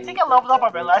playthrough, I think I leveled up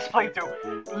on my last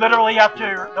playthrough, literally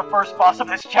after the first boss of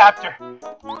this chapter.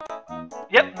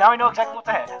 Yep, now I know exactly what's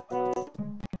ahead.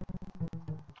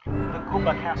 The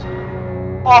Goomba Castle.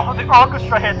 Oh, the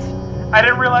orchestra hits! I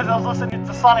didn't realize I was listening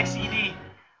to Sonic CD.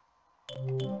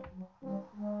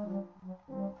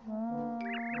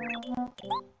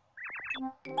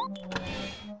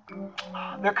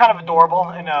 They're kind of adorable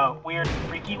in a weird,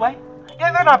 freaky way.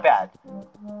 Yeah, they're not bad.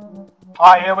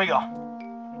 Alright, here we go.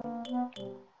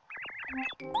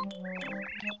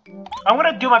 I'm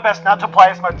gonna do my best not to apply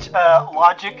as much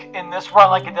logic in this run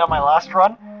like I did on my last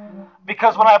run.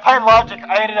 Because when I applied logic,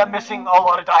 I ended up missing a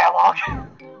lot of dialogue.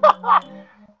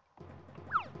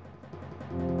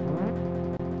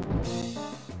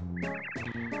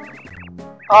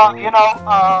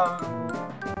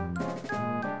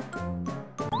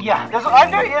 Yeah, there's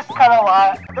kind of a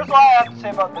lot. There's a lot I have to say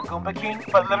about the Goomba King,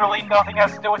 but literally nothing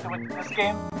has to do with this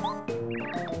game.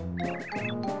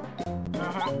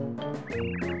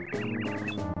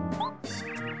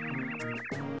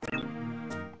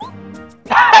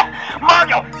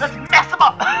 Mario, let's mess him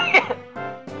up!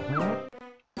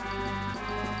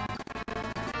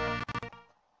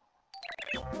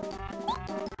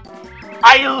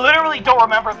 I literally don't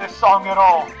remember this song at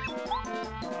all.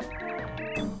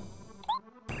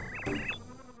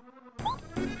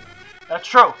 That's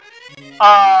true.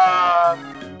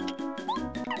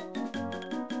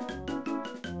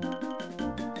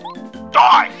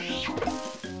 Die!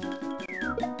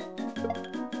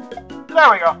 There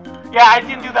we go. Yeah, I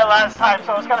didn't do that last time,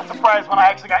 so I was kind of surprised when I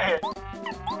actually got hit.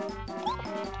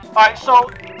 Alright, so,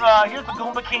 here's the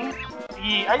Goomba King.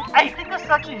 I think this is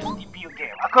actually his debut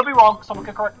game. I could be wrong, someone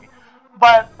could correct me.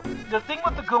 But the thing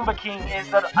with the Goomba King is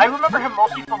that I remember him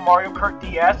mostly from Mario Kart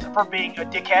DS for being a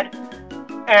dickhead,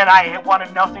 and I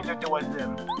wanted nothing to do with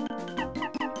him.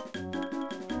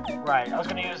 Right, I was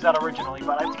going to use that originally,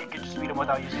 but I think I could just beat him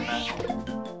without using that.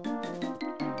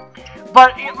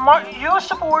 But he was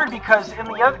super weird because in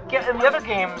the other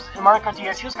games, in Mario Kart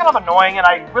DS, he was kind of annoying, and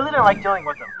I really didn't like dealing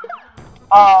with him.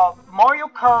 Mario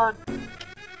Kart...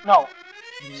 No.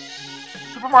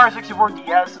 Super Mario 64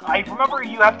 DS, I remember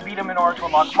you have to beat him in order to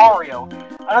unlock Mario.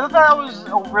 I thought that was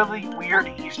a really weird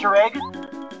Easter egg.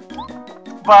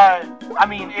 But, I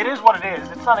mean, it is what it is.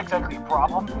 It's not exactly a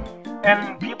problem.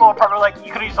 And people are probably like,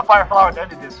 you could have used the Fire Flower to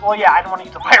end this. Well, yeah, I don't want to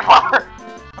use the Fire Flower.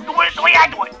 I'm doing it the way I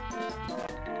do it.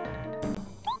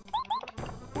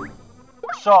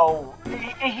 So,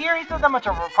 here he's not that much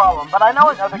of a problem, but I know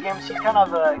in other games he's kind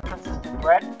of a consistent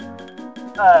threat.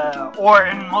 Or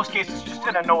in most cases, just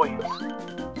an annoyance.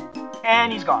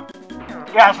 And he's gone.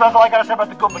 Yeah, so that's all I gotta say about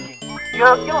the Goomba King. You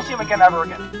don't see him again ever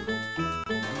again.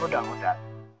 We're done with that.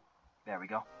 There we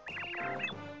go.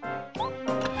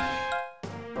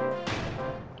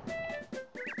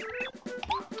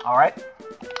 Alright.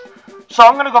 So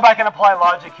I'm gonna go back and apply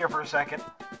logic here for a second.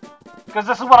 Because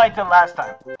this is what I did last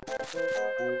time.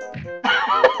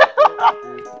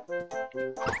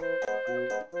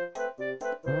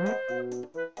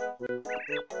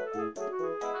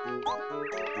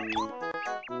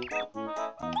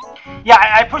 Yeah,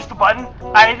 I pushed the button.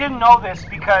 I didn't know this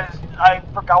because I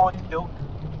forgot what to do.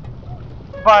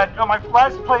 But on my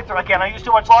last playthrough, again, I used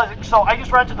too much logic, so I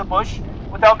just ran to the bush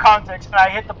without context, and I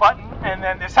hit the button, and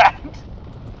then this happened.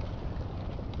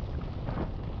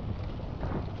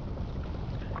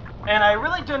 And I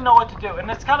really didn't know what to do, and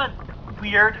it's kind of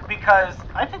weird because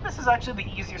I think this is actually the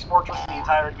easiest fortress in the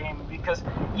entire game because,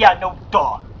 yeah, no,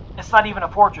 duh. It's not even a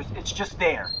fortress, it's just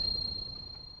there.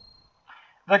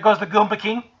 There goes the Goomba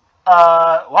King.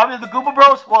 What happened to the Goomba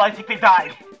Bros? Well, I think they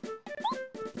died.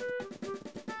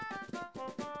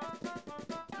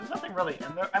 There's nothing really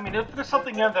in there. I mean, if there's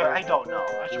something in there, I don't know.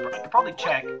 I could probably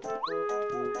check.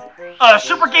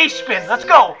 Super Gauge Spin, let's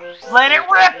go! Let it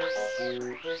rip!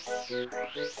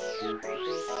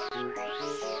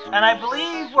 And I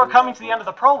believe we're coming to the end of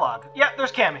the prologue. Yeah,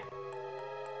 there's Cammy.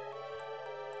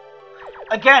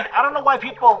 Again, I don't know why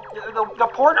people... The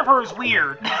port of her is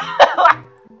weird.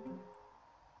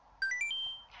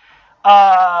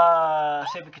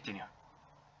 Save and continue.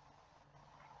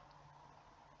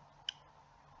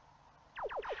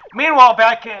 Meanwhile,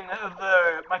 back in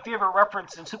my favorite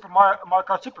reference in Super Mario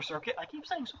Kart Super Circuit, I keep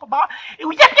saying Super Mario. It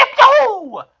was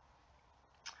Yep!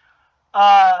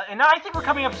 And now I think we're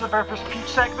coming up to the very first Peach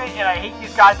segment, and I hate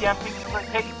these goddamn things that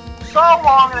take so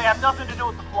long and they have nothing to do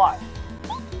with the plot.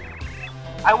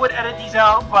 I would edit these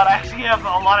out, but I actually have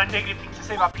a lot of negative things to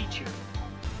say about Peach here.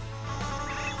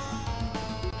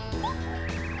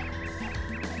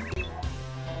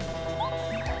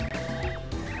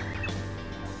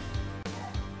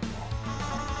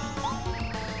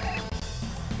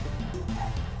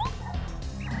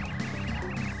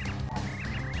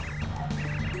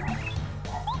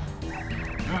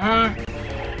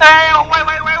 Hey, oh,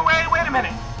 wait a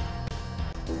minute.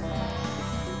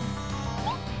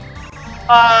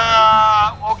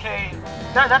 Okay.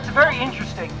 That's very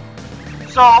interesting.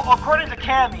 So, according to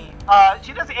Cammy,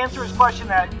 she doesn't answer his question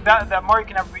that Mario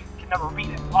can never beat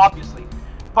it, obviously.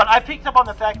 But I picked up on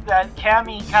the fact that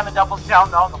Cammy kind of doubles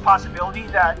down on the possibility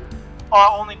that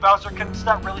only Bowser can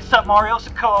really stop Mario.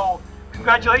 So,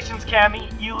 congratulations, Cammy.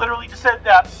 You literally just said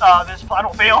that this plan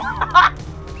will fail.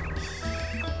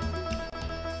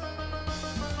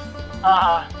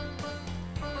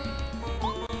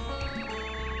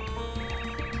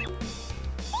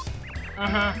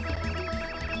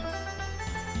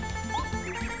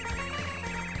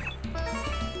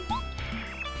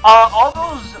 All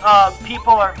those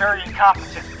people are very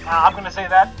incompetent. I'm gonna say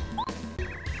that.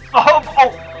 Oh,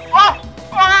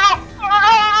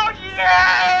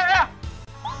 yeah!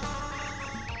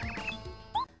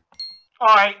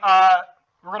 Alright,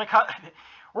 we're gonna cut.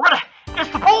 It's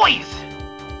the boys!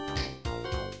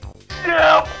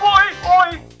 Yeah, boy!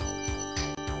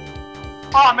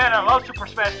 Oh man, I love Super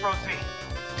Smash Bros. Z.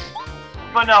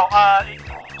 But no,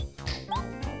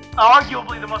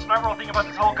 arguably the most memorable thing about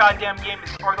this whole goddamn game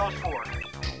are those four.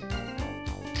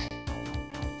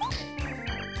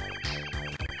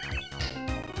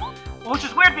 Which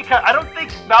is weird because I don't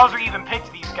think Bowser even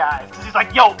picked these guys. Because he's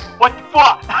like, yo, what the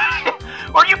fuck?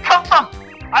 Where'd you come from?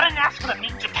 I didn't ask for the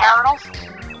Ninja Turtles.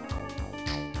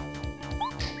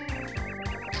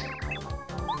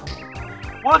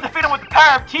 We'll defeat him with the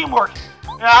power of teamwork.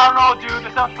 Yeah, I don't know, dude.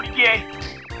 That sounds pretty gay.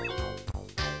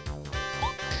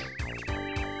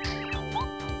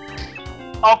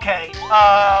 Okay,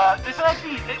 this is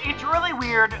actually, it's really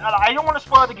weird. I don't want to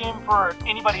spoil the game for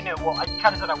anybody new. Well, I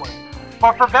kind of said I would.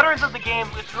 But for veterans of the game,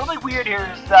 it's really weird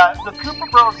here is that the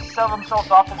Koopa Bros sell themselves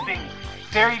off as being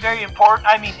very, very important.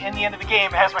 I mean, in the end of the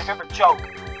game, it has my favorite joke.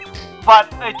 But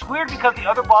it's weird because the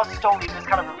other bosses don't leave this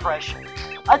kind of impression.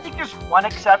 I think there's one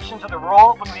exception to the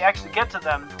rule when we actually get to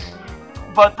them.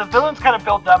 But the villains kind of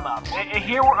build them up.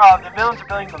 Here, the villains are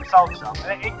building themselves up.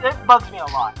 It bugs me a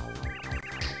lot.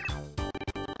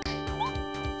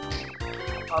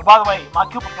 By the way, my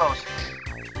Koopa Bros.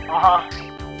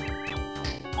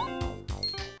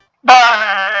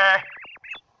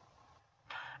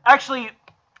 Actually,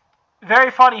 very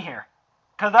funny here.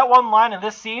 Because that one line in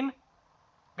this scene,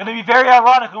 gonna be very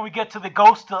ironic when we get to the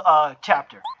Ghost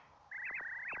chapter.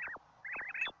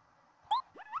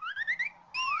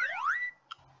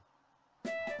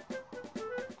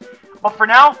 But for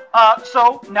now,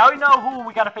 so now we know who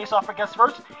we gotta face off against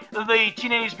first. The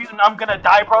Teenage Mutant I'm Gonna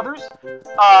Die Brothers.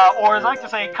 Or as I like to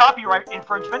say, copyright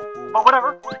infringement. But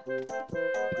whatever.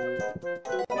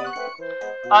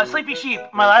 Sleepy Sheep.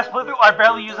 My last playthrough, I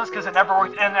barely used this because it never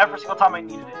worked, and every single time I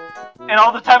needed it. And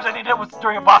all the times I needed it was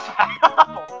during a boss fight.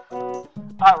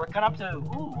 Alright, we're coming up to...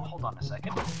 Ooh, hold on a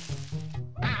second.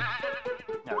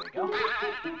 There we go.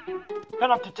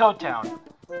 Coming up to Toad Town.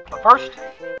 But first...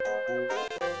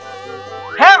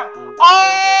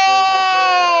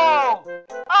 Oh!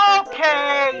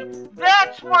 Okay!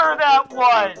 That's where that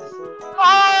was!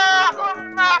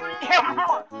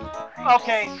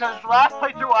 Okay, because last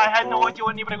playthrough I had no idea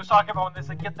what anybody was talking about when they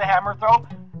said get the hammer throw,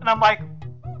 and I'm like,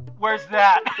 where's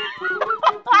that?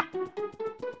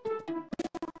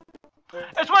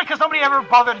 It's weird because nobody ever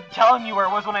bothered telling you where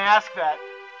it was when I asked that.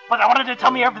 But I wanted to tell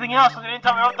me everything else, and they didn't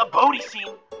tell me about the booty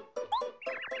scene.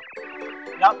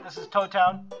 Yep, this is Toad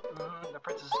Town. The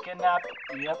princess is kidnapped.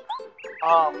 Yep.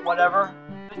 Whatever.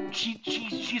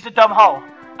 She's a dumb hoe.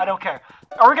 I don't care.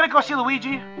 Are we gonna go see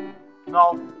Luigi?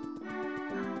 No.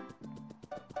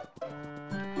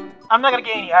 I'm not gonna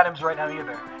get any items right now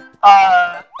either.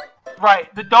 Right,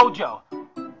 the dojo.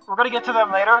 We're gonna get to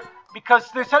them later, because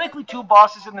there's technically two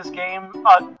bosses in this game,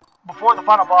 before the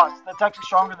final boss, that's actually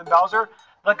stronger than Bowser.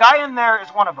 The guy in there is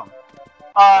one of them.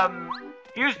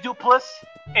 Here's Dupless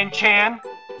and Chan.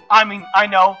 I mean, I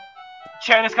know.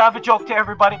 Chan is kind of a joke to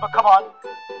everybody, but come on.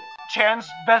 Chan's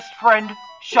best friend,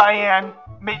 Cheyenne,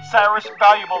 made Cyrus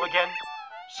valuable again.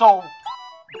 So,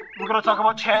 we're gonna talk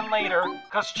about Chan later,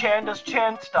 because Chan does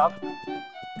Chan stuff.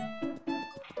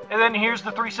 And then here's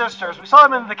the three sisters. We saw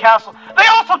them in the castle. They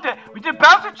also did! Did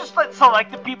Bowser just let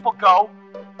selected people go?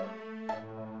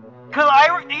 Because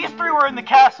these three were in the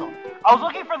castle. I was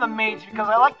looking for the maids because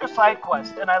I like their side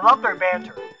quest, and I love their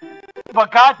banter.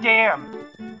 But goddamn,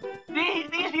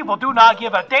 these people do not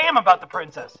give a damn about the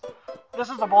princess. This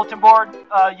is the bulletin board.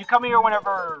 You come here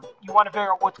whenever you want to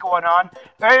figure out what's going on.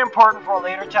 Very important for a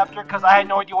later chapter, because I had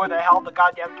no idea where the hell the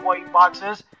goddamn toy box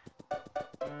is.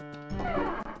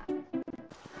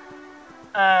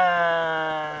 I'm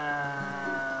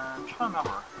trying to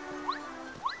remember.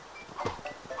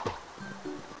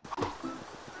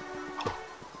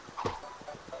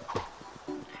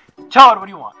 Toad, what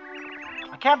do you want?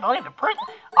 I can't believe the princess.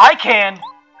 I can!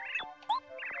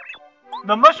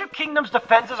 The Mushroom Kingdom's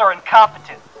defenses are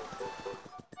incompetent.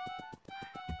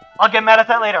 I'll get mad at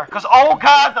that later, because, oh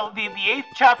god, the 8th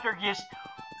chapter just...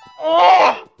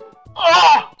 Oh!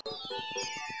 Oh!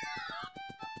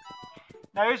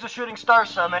 Now here's the Shooting Star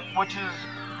Summit, which is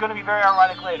going to be very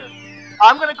ironic later.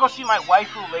 I'm going to go see my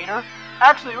waifu later.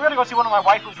 Actually, we're going to go see one of my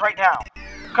waifus right now.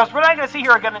 Because we're not going to see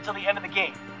her again until the end of the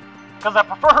game. Because I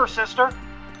prefer her sister.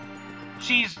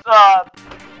 She's, a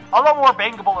lot more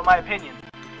bangable in my opinion.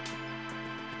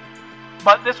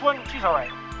 But this one, she's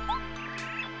alright.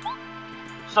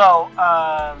 So,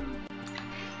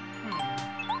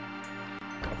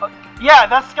 yeah,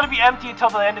 that's gonna be empty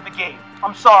until the end of the game.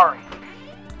 I'm sorry.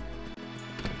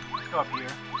 Let's go up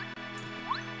here.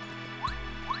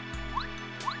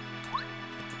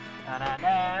 Na, na,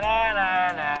 na, na,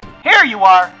 na, na. Here you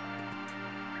are!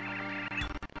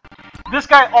 This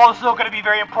guy also gonna be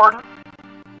very important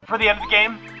for the end of the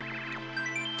game.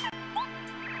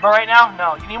 But right now,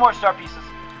 no. You need more star pieces.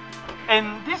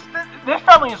 And this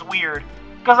family is weird,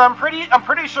 because I'm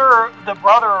pretty sure the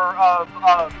brother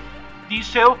of these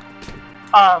two,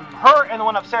 her and the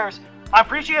one upstairs, I'm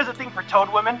pretty sure he has a thing for toad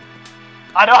women.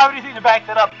 I don't have anything to back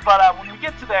that up, but when we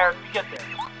get to there, we get there.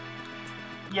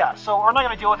 Yeah, so we're not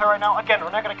gonna deal with her right now. Again, we're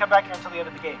not gonna come back here until the end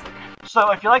of the game. So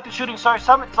if you like the Shooting Star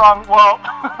Summit song, well,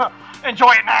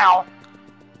 enjoy it now.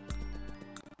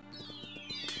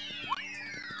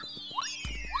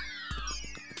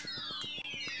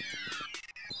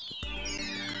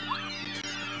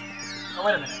 Oh,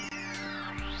 wait a minute.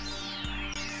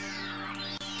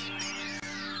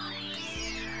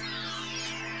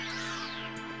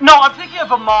 No, I'm thinking of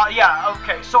a mod. Yeah,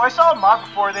 okay. So I saw a mod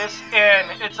before this,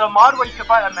 and it's a mod where you can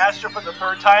find a master for the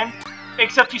 3rd time,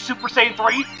 except he's Super Saiyan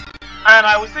 3. And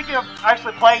I was thinking of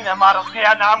actually playing that mod. I was like,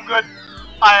 yeah, no, I'm good.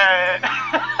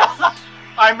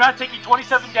 I'm not taking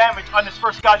 27 damage on this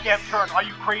first goddamn turn. Are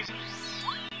you crazy?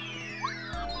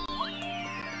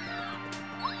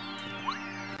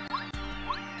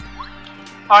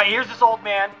 Alright, here's this old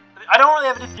man. I don't really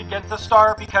have anything against the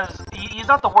star because he's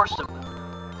not the worst of them.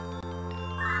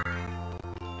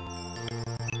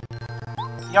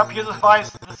 Yup, here's the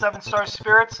 7-star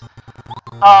spirits.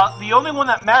 The only one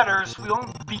that matters, we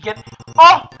won't be getting...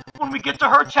 Oh! When we get to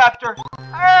her chapter!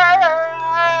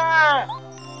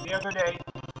 The other day.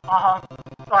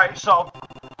 Alright, so,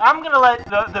 I'm gonna let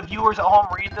the viewers at home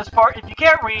read this part. If you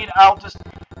can't read,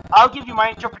 I'll give you my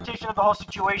interpretation of the whole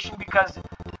situation because,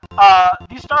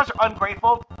 these stars are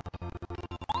ungrateful.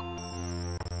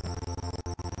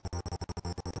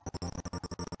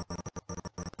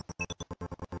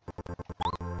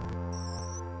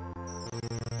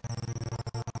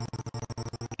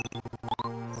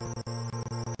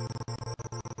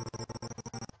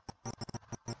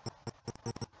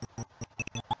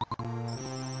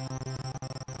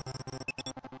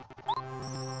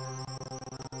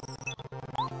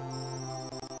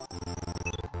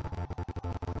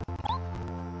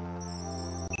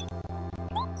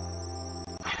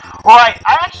 Right,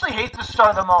 I actually hate this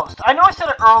star the most. I know I said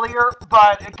it earlier,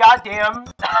 but goddamn.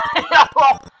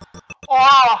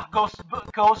 Oh,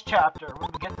 ghost chapter when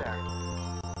we get there.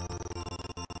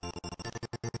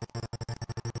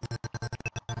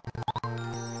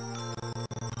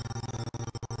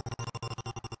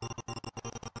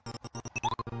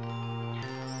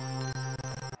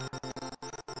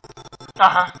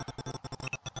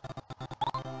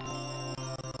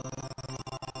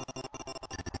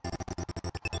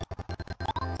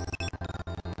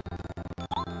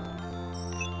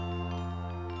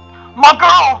 My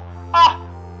girl!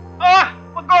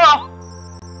 My girl!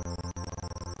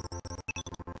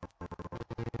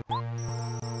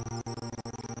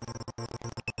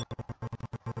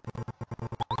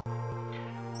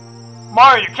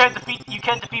 Mario, you can't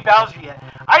defeat Bowser yet.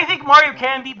 I think Mario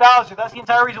can beat Bowser. That's the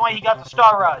entire reason why he got the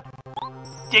Star Rod.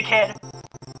 Dickhead.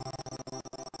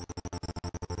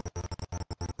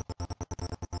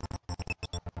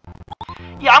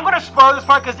 Yeah, I'm gonna spoil this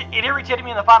part because it irritated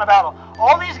me in the final battle.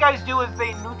 All these guys do is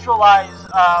they neutralize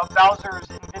Bowser's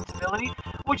invincibility,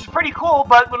 which is pretty cool,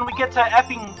 but when we get to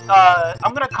effing,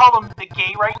 I'm gonna call him the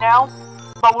gay right now,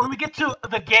 but when we get to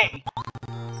the gay,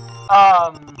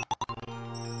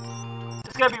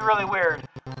 it's gonna be really weird.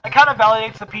 It kind of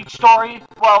validates the Peach story.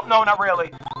 Well, no, not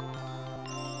really.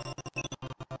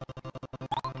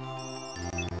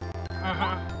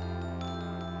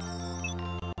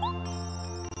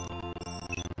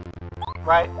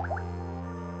 Right?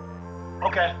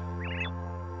 Okay.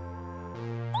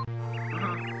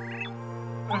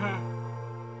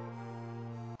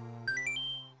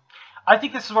 I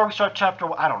think this is where we start chapter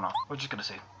 1. I don't know. We're just gonna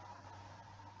see.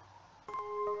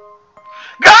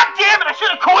 God damn it! I should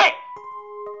have quit!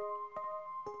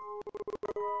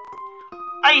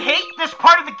 I hate this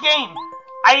part of the game.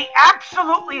 I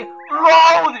absolutely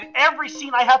loathe every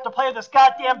scene I have to play with this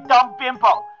goddamn dumb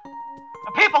bimbo.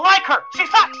 And people like her. She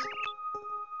sucks.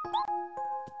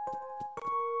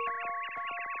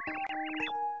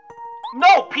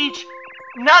 No, Peach.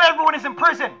 Not everyone is in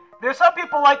prison. There's some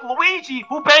people like Luigi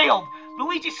who bailed.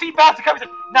 Luigi see Bowser come and said,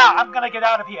 nah, I'm gonna get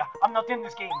out of here. I'm not in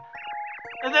this game.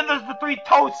 And then there's the 3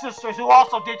 Toad sisters who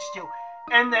also ditched you.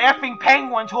 And the effing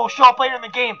penguins who will show up later in the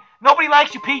game. Nobody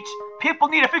likes you, Peach. People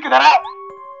need to figure that out.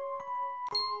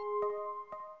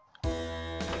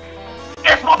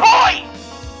 It's my boy!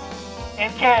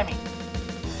 And Cammy.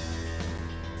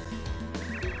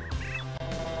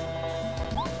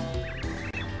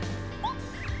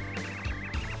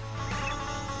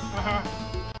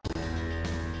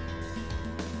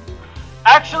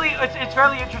 Actually, it's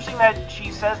fairly interesting that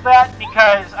she says that,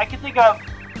 because I can think of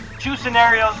 2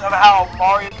 scenarios of how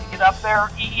Mario can get up there,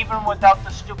 even without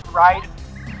the stupid ride.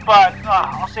 But,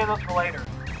 I'll save those for later.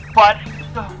 But,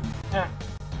 yeah.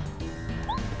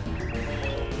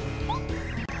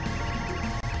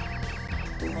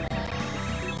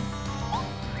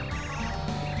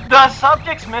 The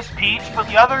subjects miss Peach, but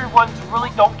the other ones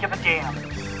really don't give a damn.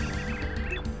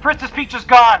 Princess Peach is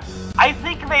gone. I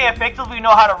think they effectively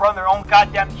know how to run their own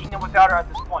goddamn kingdom without her at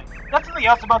this point. That's something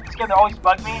else about this game that always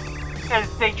bugged me, is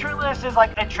they treat this as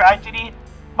like a tragedy,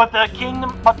 but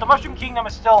the Mushroom Kingdom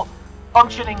is still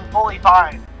functioning fully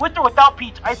fine. With or without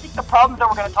Peach, I think the problems that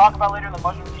we're going to talk about later in the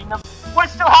Mushroom Kingdom would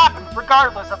still happen,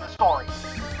 regardless of the story.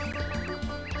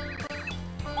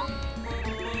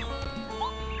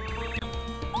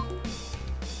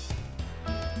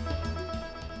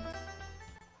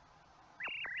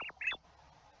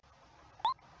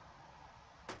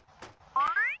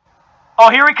 Oh,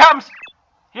 here he comes!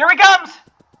 Here he comes!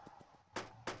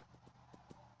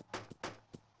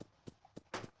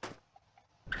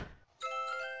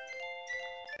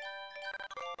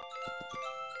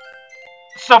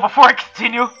 So before I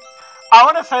continue, I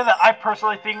want to say that I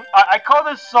personally think I call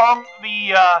this song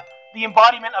the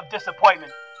embodiment of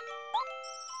disappointment.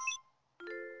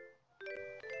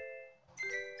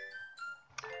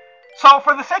 So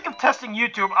for the sake of testing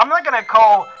YouTube, I'm not gonna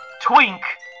call Twink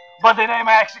by the name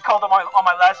I actually called him on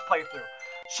my last playthrough.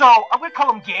 So I'm gonna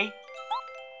call him Gay.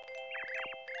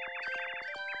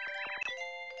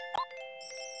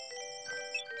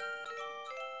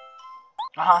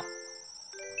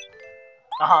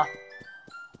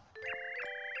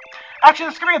 Actually,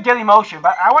 this is going to be on Daily Motion,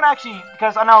 but I want to actually,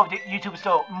 because I know YouTube is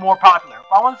still more popular,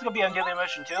 but I want this to be on Daily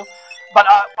Motion too. But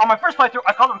on my first playthrough,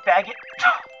 I called him Faggot.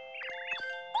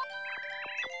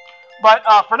 But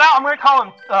for now, I'm going to call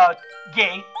him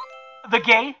Gay. The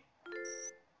Gay.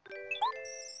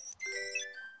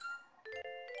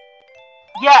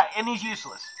 Yeah, and he's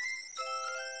useless.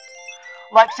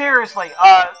 Like, seriously,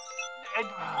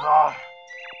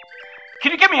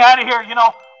 can you get me out of here? You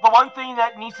know, the one thing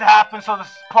that needs to happen so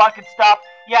this plot can stop.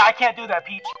 Yeah, I can't do that,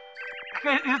 Peach.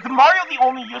 Is Mario the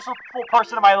only useful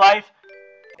person in my life?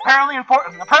 Apparently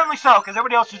so, because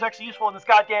everybody else who's actually useful in this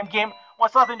goddamn game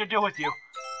wants nothing to do with you.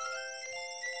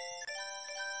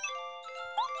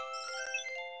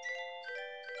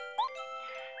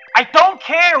 I don't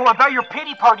care about your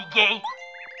pity party, Gay.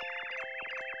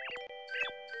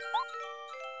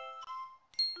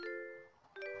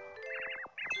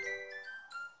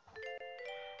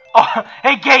 Oh,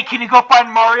 hey, Gay, can you go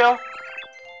find Mario?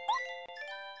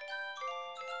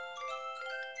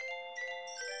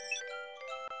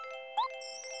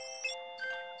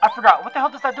 I forgot. What the hell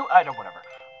does that do? I don't, whatever.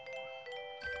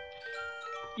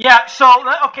 Yeah, so,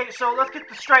 okay, so let's get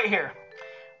this straight here.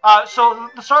 So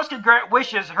the stars can grant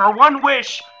wishes. Her one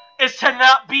wish is to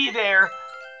not be there.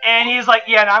 And he's like,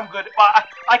 yeah, no, I'm good.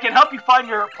 I can help you find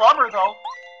your plumber, though. What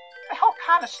the hell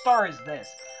kind of star is this?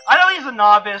 I know he's a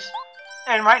novice.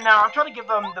 And right now, I'm trying to give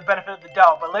him the benefit of the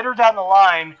doubt. But later down the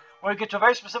line, when we get to a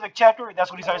very specific chapter,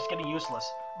 that's when he starts getting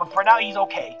useless. But for now, he's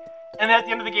okay. And then at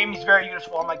the end of the game, he's very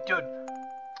useful. I'm like, dude,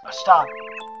 stop.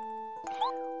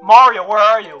 Mario, where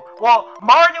are you? Well,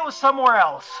 Mario is somewhere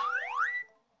else.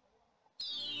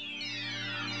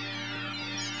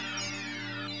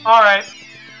 Alright.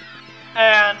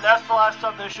 And that's the last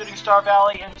of the Shooting Star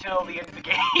Valley until the end of the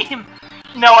game.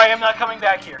 No, I am not coming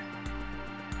back here.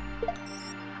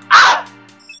 Ah!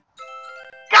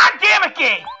 God damn it,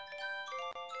 game!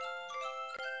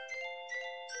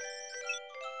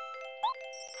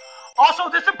 Also,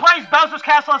 this implies Bowser's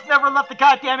Castle has never left the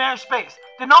goddamn airspace.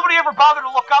 Did nobody ever bother to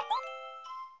look up?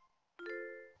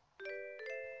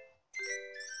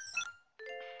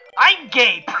 I'm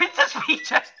gay, Princess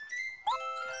Peach.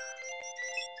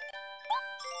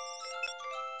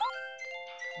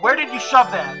 Where did you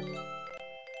shove that?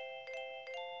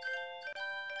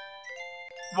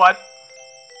 What?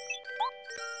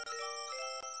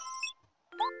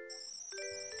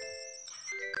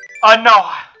 No.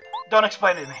 Don't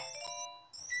explain it to me.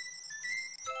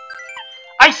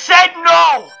 I said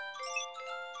no!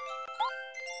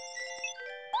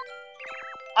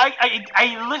 I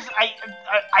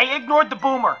ignored the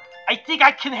boomer. I think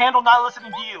I can handle not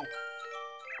listening to you.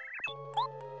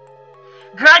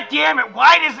 God damn it,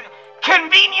 why does it...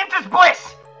 Convenience is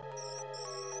bliss!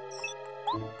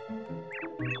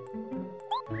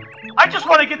 I just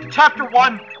want to get to chapter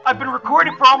 1. I've been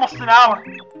recording for almost an hour.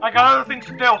 I got other things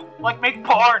to do, like make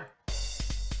porn.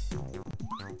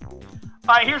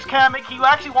 Alright, here's Kamek. He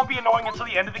actually won't be annoying until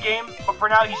the end of the game, but for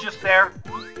now he's just there.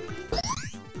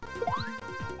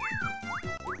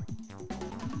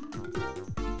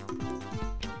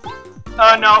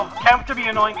 No, Kamek to be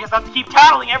annoying because I have to keep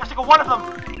tattling every single one of them.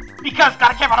 Because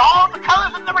gotta count all the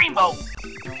colors in the rainbow.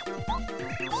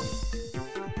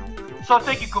 So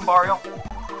thank you, Goombario.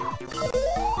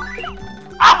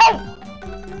 Ow!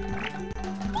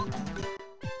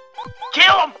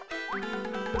 Kill him!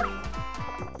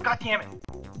 God damn it.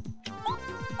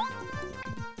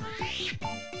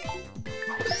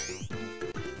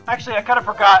 Actually, I kinda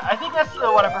forgot. I think that's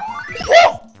whatever.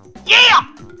 Woo! Yeah!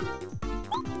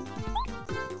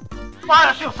 Wow,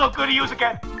 that feels so good to use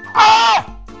again. Oh!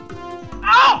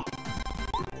 Ow!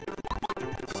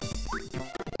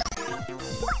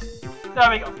 There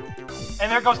we go.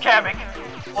 And there goes Kamek.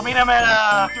 We'll meet him in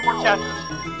a few more chapters.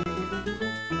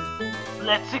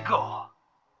 Let's go.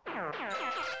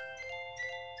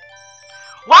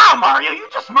 Wow, Mario, you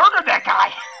just murdered that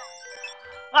guy!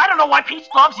 I don't know why Peach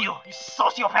loves you, you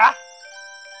sociopath.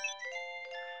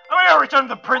 I'm gonna return to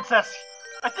the princess.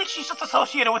 I think she's just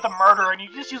associated with a murder, and you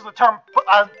just use the term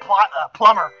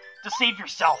plumber to save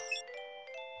yourself.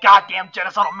 Goddamn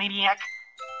genocidal maniac.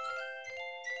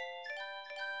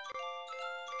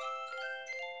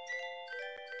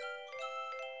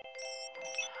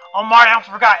 Oh, Mario, I almost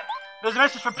forgot. There's a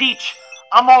message from Peach.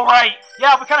 I'm alright.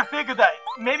 Yeah, we kind of figured that.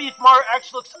 Maybe if Mario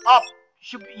actually looks up,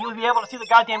 you'll be able to see the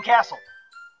goddamn castle.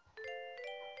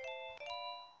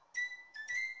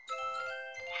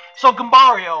 So,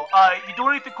 Gumbario, you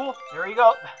doing anything cool? There you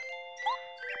go.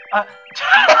 I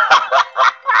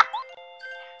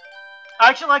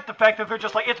actually like the fact that they're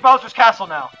just like, it's Bowser's castle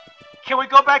now. Can we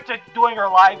go back to doing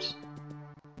our lives?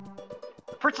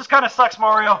 Princess kind of sucks,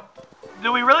 Mario.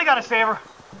 Do we really gotta save her?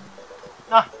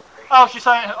 Oh, she's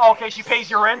saying, okay, she pays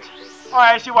your rent?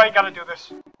 Alright, I see why you gotta do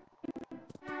this.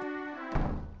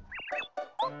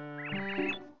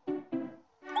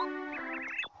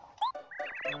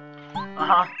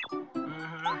 Uh-huh.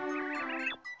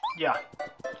 Yeah.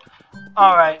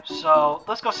 Alright, so,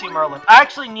 let's go see Merlin. I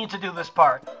actually need to do this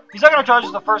part. He's not gonna charge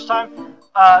us the first time.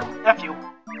 F you.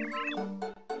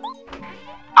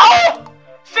 Oh!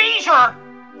 Seizure!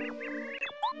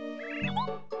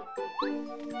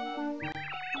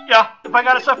 Yeah, if I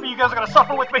gotta suffer, you guys are gonna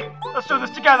suffer with me. Let's do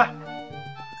this together.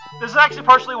 This is actually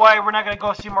partially why we're not gonna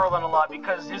go see Merlin a lot,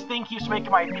 because his thing keeps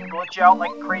making my thing glitch out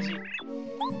like crazy.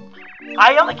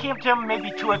 I only camped him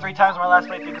maybe 2 or 3 times in my last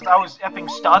playthrough because I was effing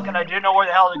stuck and I didn't know where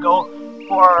the hell to go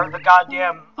for the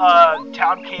goddamn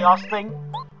town chaos thing.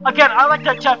 Again, I like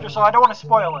that chapter, so I don't want to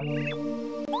spoil it.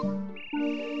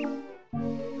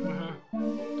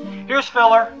 Here's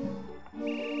filler.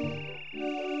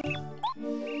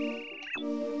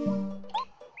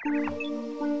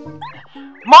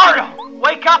 Mario,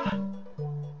 wake up!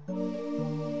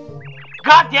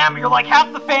 God damn it, you're like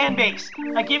half the fan base.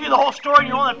 I give you the whole story and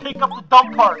you only pick up the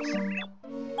dumb parts.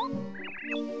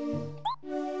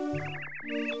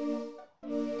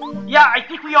 Yeah, I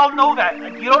think we all know that.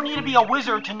 You don't need to be a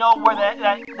wizard to know where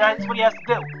that's what he has to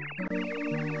do.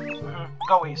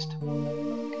 Go east.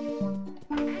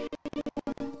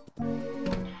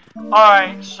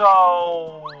 Alright,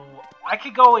 so I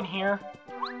could go in here.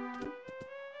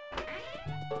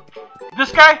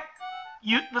 This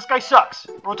guy sucks.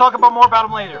 We'll talk about more about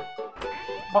him later.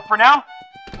 But for now,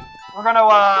 we're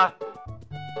gonna,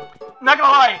 not gonna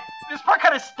lie, this part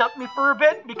kind of stuck me for a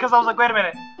bit, because I was like, wait a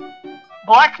minute.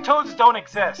 Black toads don't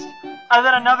exist. And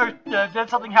then then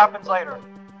something happens later.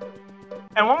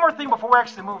 And one more thing before we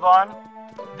actually move on.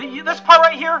 This part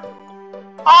right here,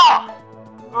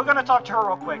 we're gonna talk to her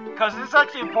real quick, because this is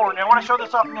actually important. I want to show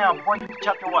this off now before I get to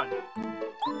chapter 1.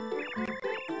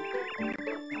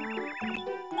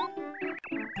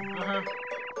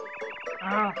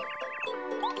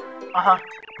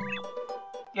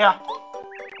 Yeah.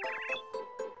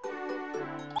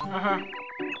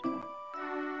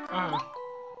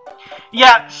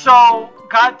 Yeah, so,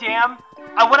 goddamn,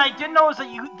 what I didn't know is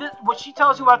that what she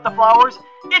tells you about the flowers,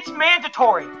 it's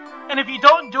mandatory. And if you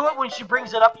don't do it when she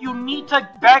brings it up, you need to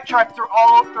backtrack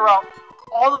throughout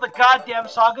all of the goddamn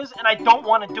sagas, and I don't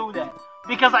want to do that.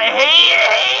 Because I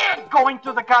hate going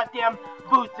through the goddamn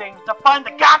booth thing to find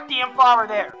the goddamn flower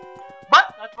there.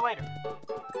 But, that's for later.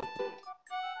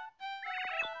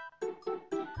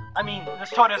 I mean, this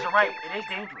toad isn't right. It is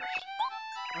dangerous.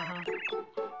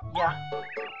 Yeah.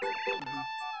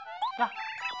 Yeah.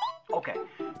 Okay.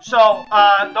 So,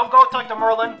 don't go talk to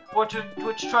Merlin, which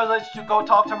translates to go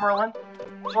talk to Merlin.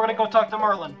 So we're gonna go talk to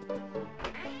Merlin.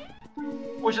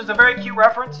 Which is a very cute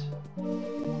reference.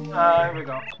 Here we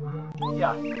go.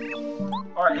 Yeah.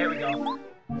 Alright, here we go.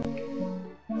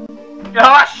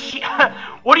 Ah, shit!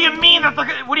 What do you mean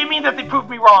that they proved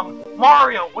me wrong?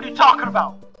 Mario, what are you talking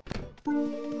about?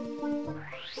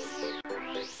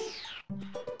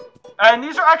 And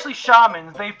these are actually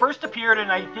shamans. They first appeared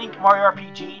in, I think, Mario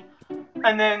RPG.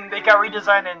 And then they got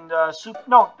redesigned in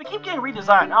No, they keep getting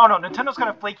redesigned. I don't know. Nintendo's kind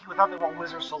of flaky with how they want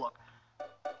wizards to look.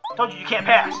 Told you can't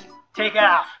pass. Take it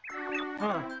off.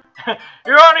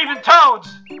 You aren't even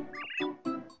toads!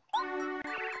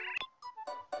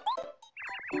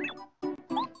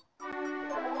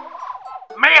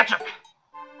 Magic!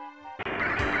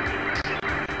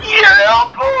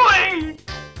 Yeah, boy!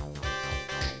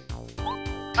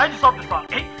 I just love this song.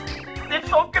 It's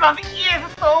so good on the ear.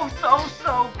 It's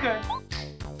so good.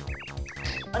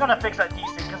 I gotta fix that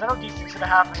desync, because I know desyncs gonna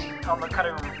happen on the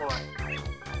cutting room floor.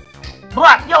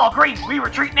 Black, yellow, green, we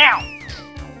retreat now!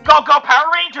 Go, go,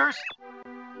 Power Rangers!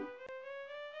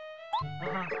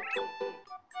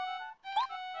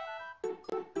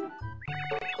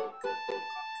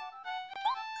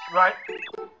 Right.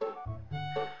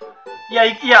 Yeah,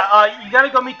 you gotta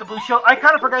go meet the Blue Shield. I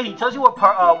kind of forgot, he tells you what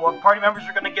party members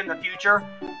you're gonna get in the future,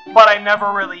 but I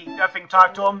never really effing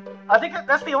talked to him. I think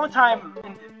that's the only time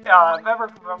I've ever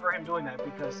remember him doing that,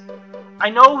 because I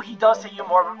know he does tell you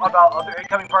more about other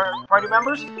incoming party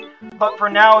members, but for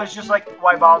now it's just like,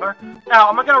 why bother? Now,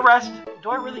 am I gonna rest? Do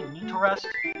I really need to rest?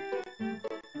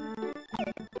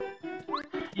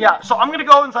 Yeah, so I'm gonna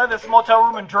go inside this motel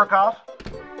room and jerk off.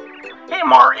 Hey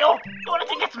Mario, you wanna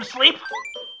get some sleep?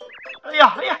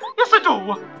 Yeah, yes I do.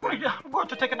 I'm going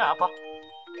to take a nap.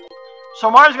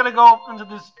 So Mario's gonna go into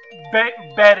this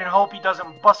bed and hope he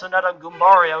doesn't bust a nut on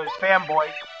Goombario, his fanboy.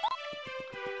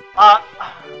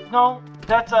 No,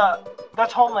 that's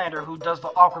Homelander who does the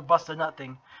awkward bust a nut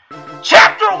thing.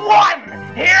 Chapter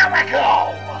 1! Here we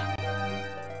go!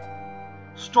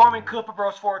 Storming Koopa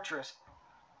Bros Fortress.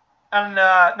 And,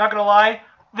 not gonna lie,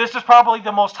 this is probably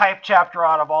the most hyped chapter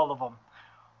out of all of them.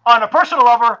 On a personal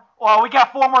level, well, we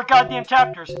got 4 more goddamn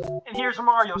chapters, and here's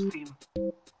Mario's theme.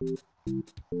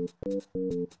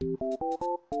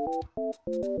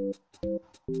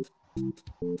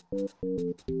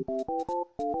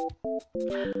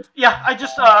 Yeah,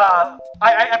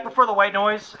 I prefer the white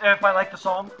noise if I like the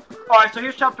song. Alright, so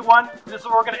here's chapter 1. This is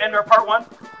where we're gonna end our part 1,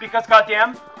 because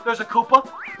goddamn, there's a Koopa.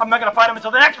 I'm not gonna fight him until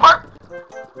the next part!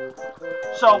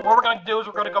 So, what we're gonna do is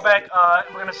we're gonna go back,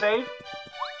 and we're gonna save.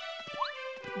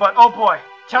 But, oh boy,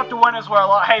 chapter 1 is where a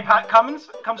lot of hype comes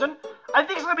in. I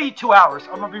think it's gonna be 2 hours,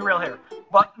 I'm gonna be real here.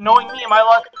 But, knowing me and my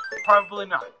luck, probably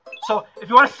not. So, if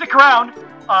you want to stick around,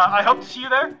 I hope to see you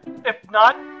there. If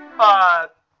not,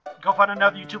 go find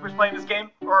another YouTuber who's playing this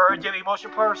game, or a Daily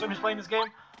Motion person who's playing this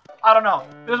game. I don't know.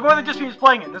 There's more than just me who's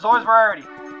playing it, there's always variety.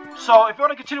 So, if you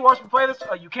want to continue watching me play this,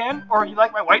 you can, or you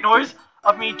like my white noise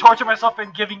of me torturing myself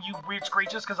and giving you weird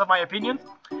screeches because of my opinions,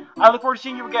 I look forward to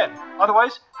seeing you again.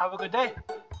 Otherwise, have a good day.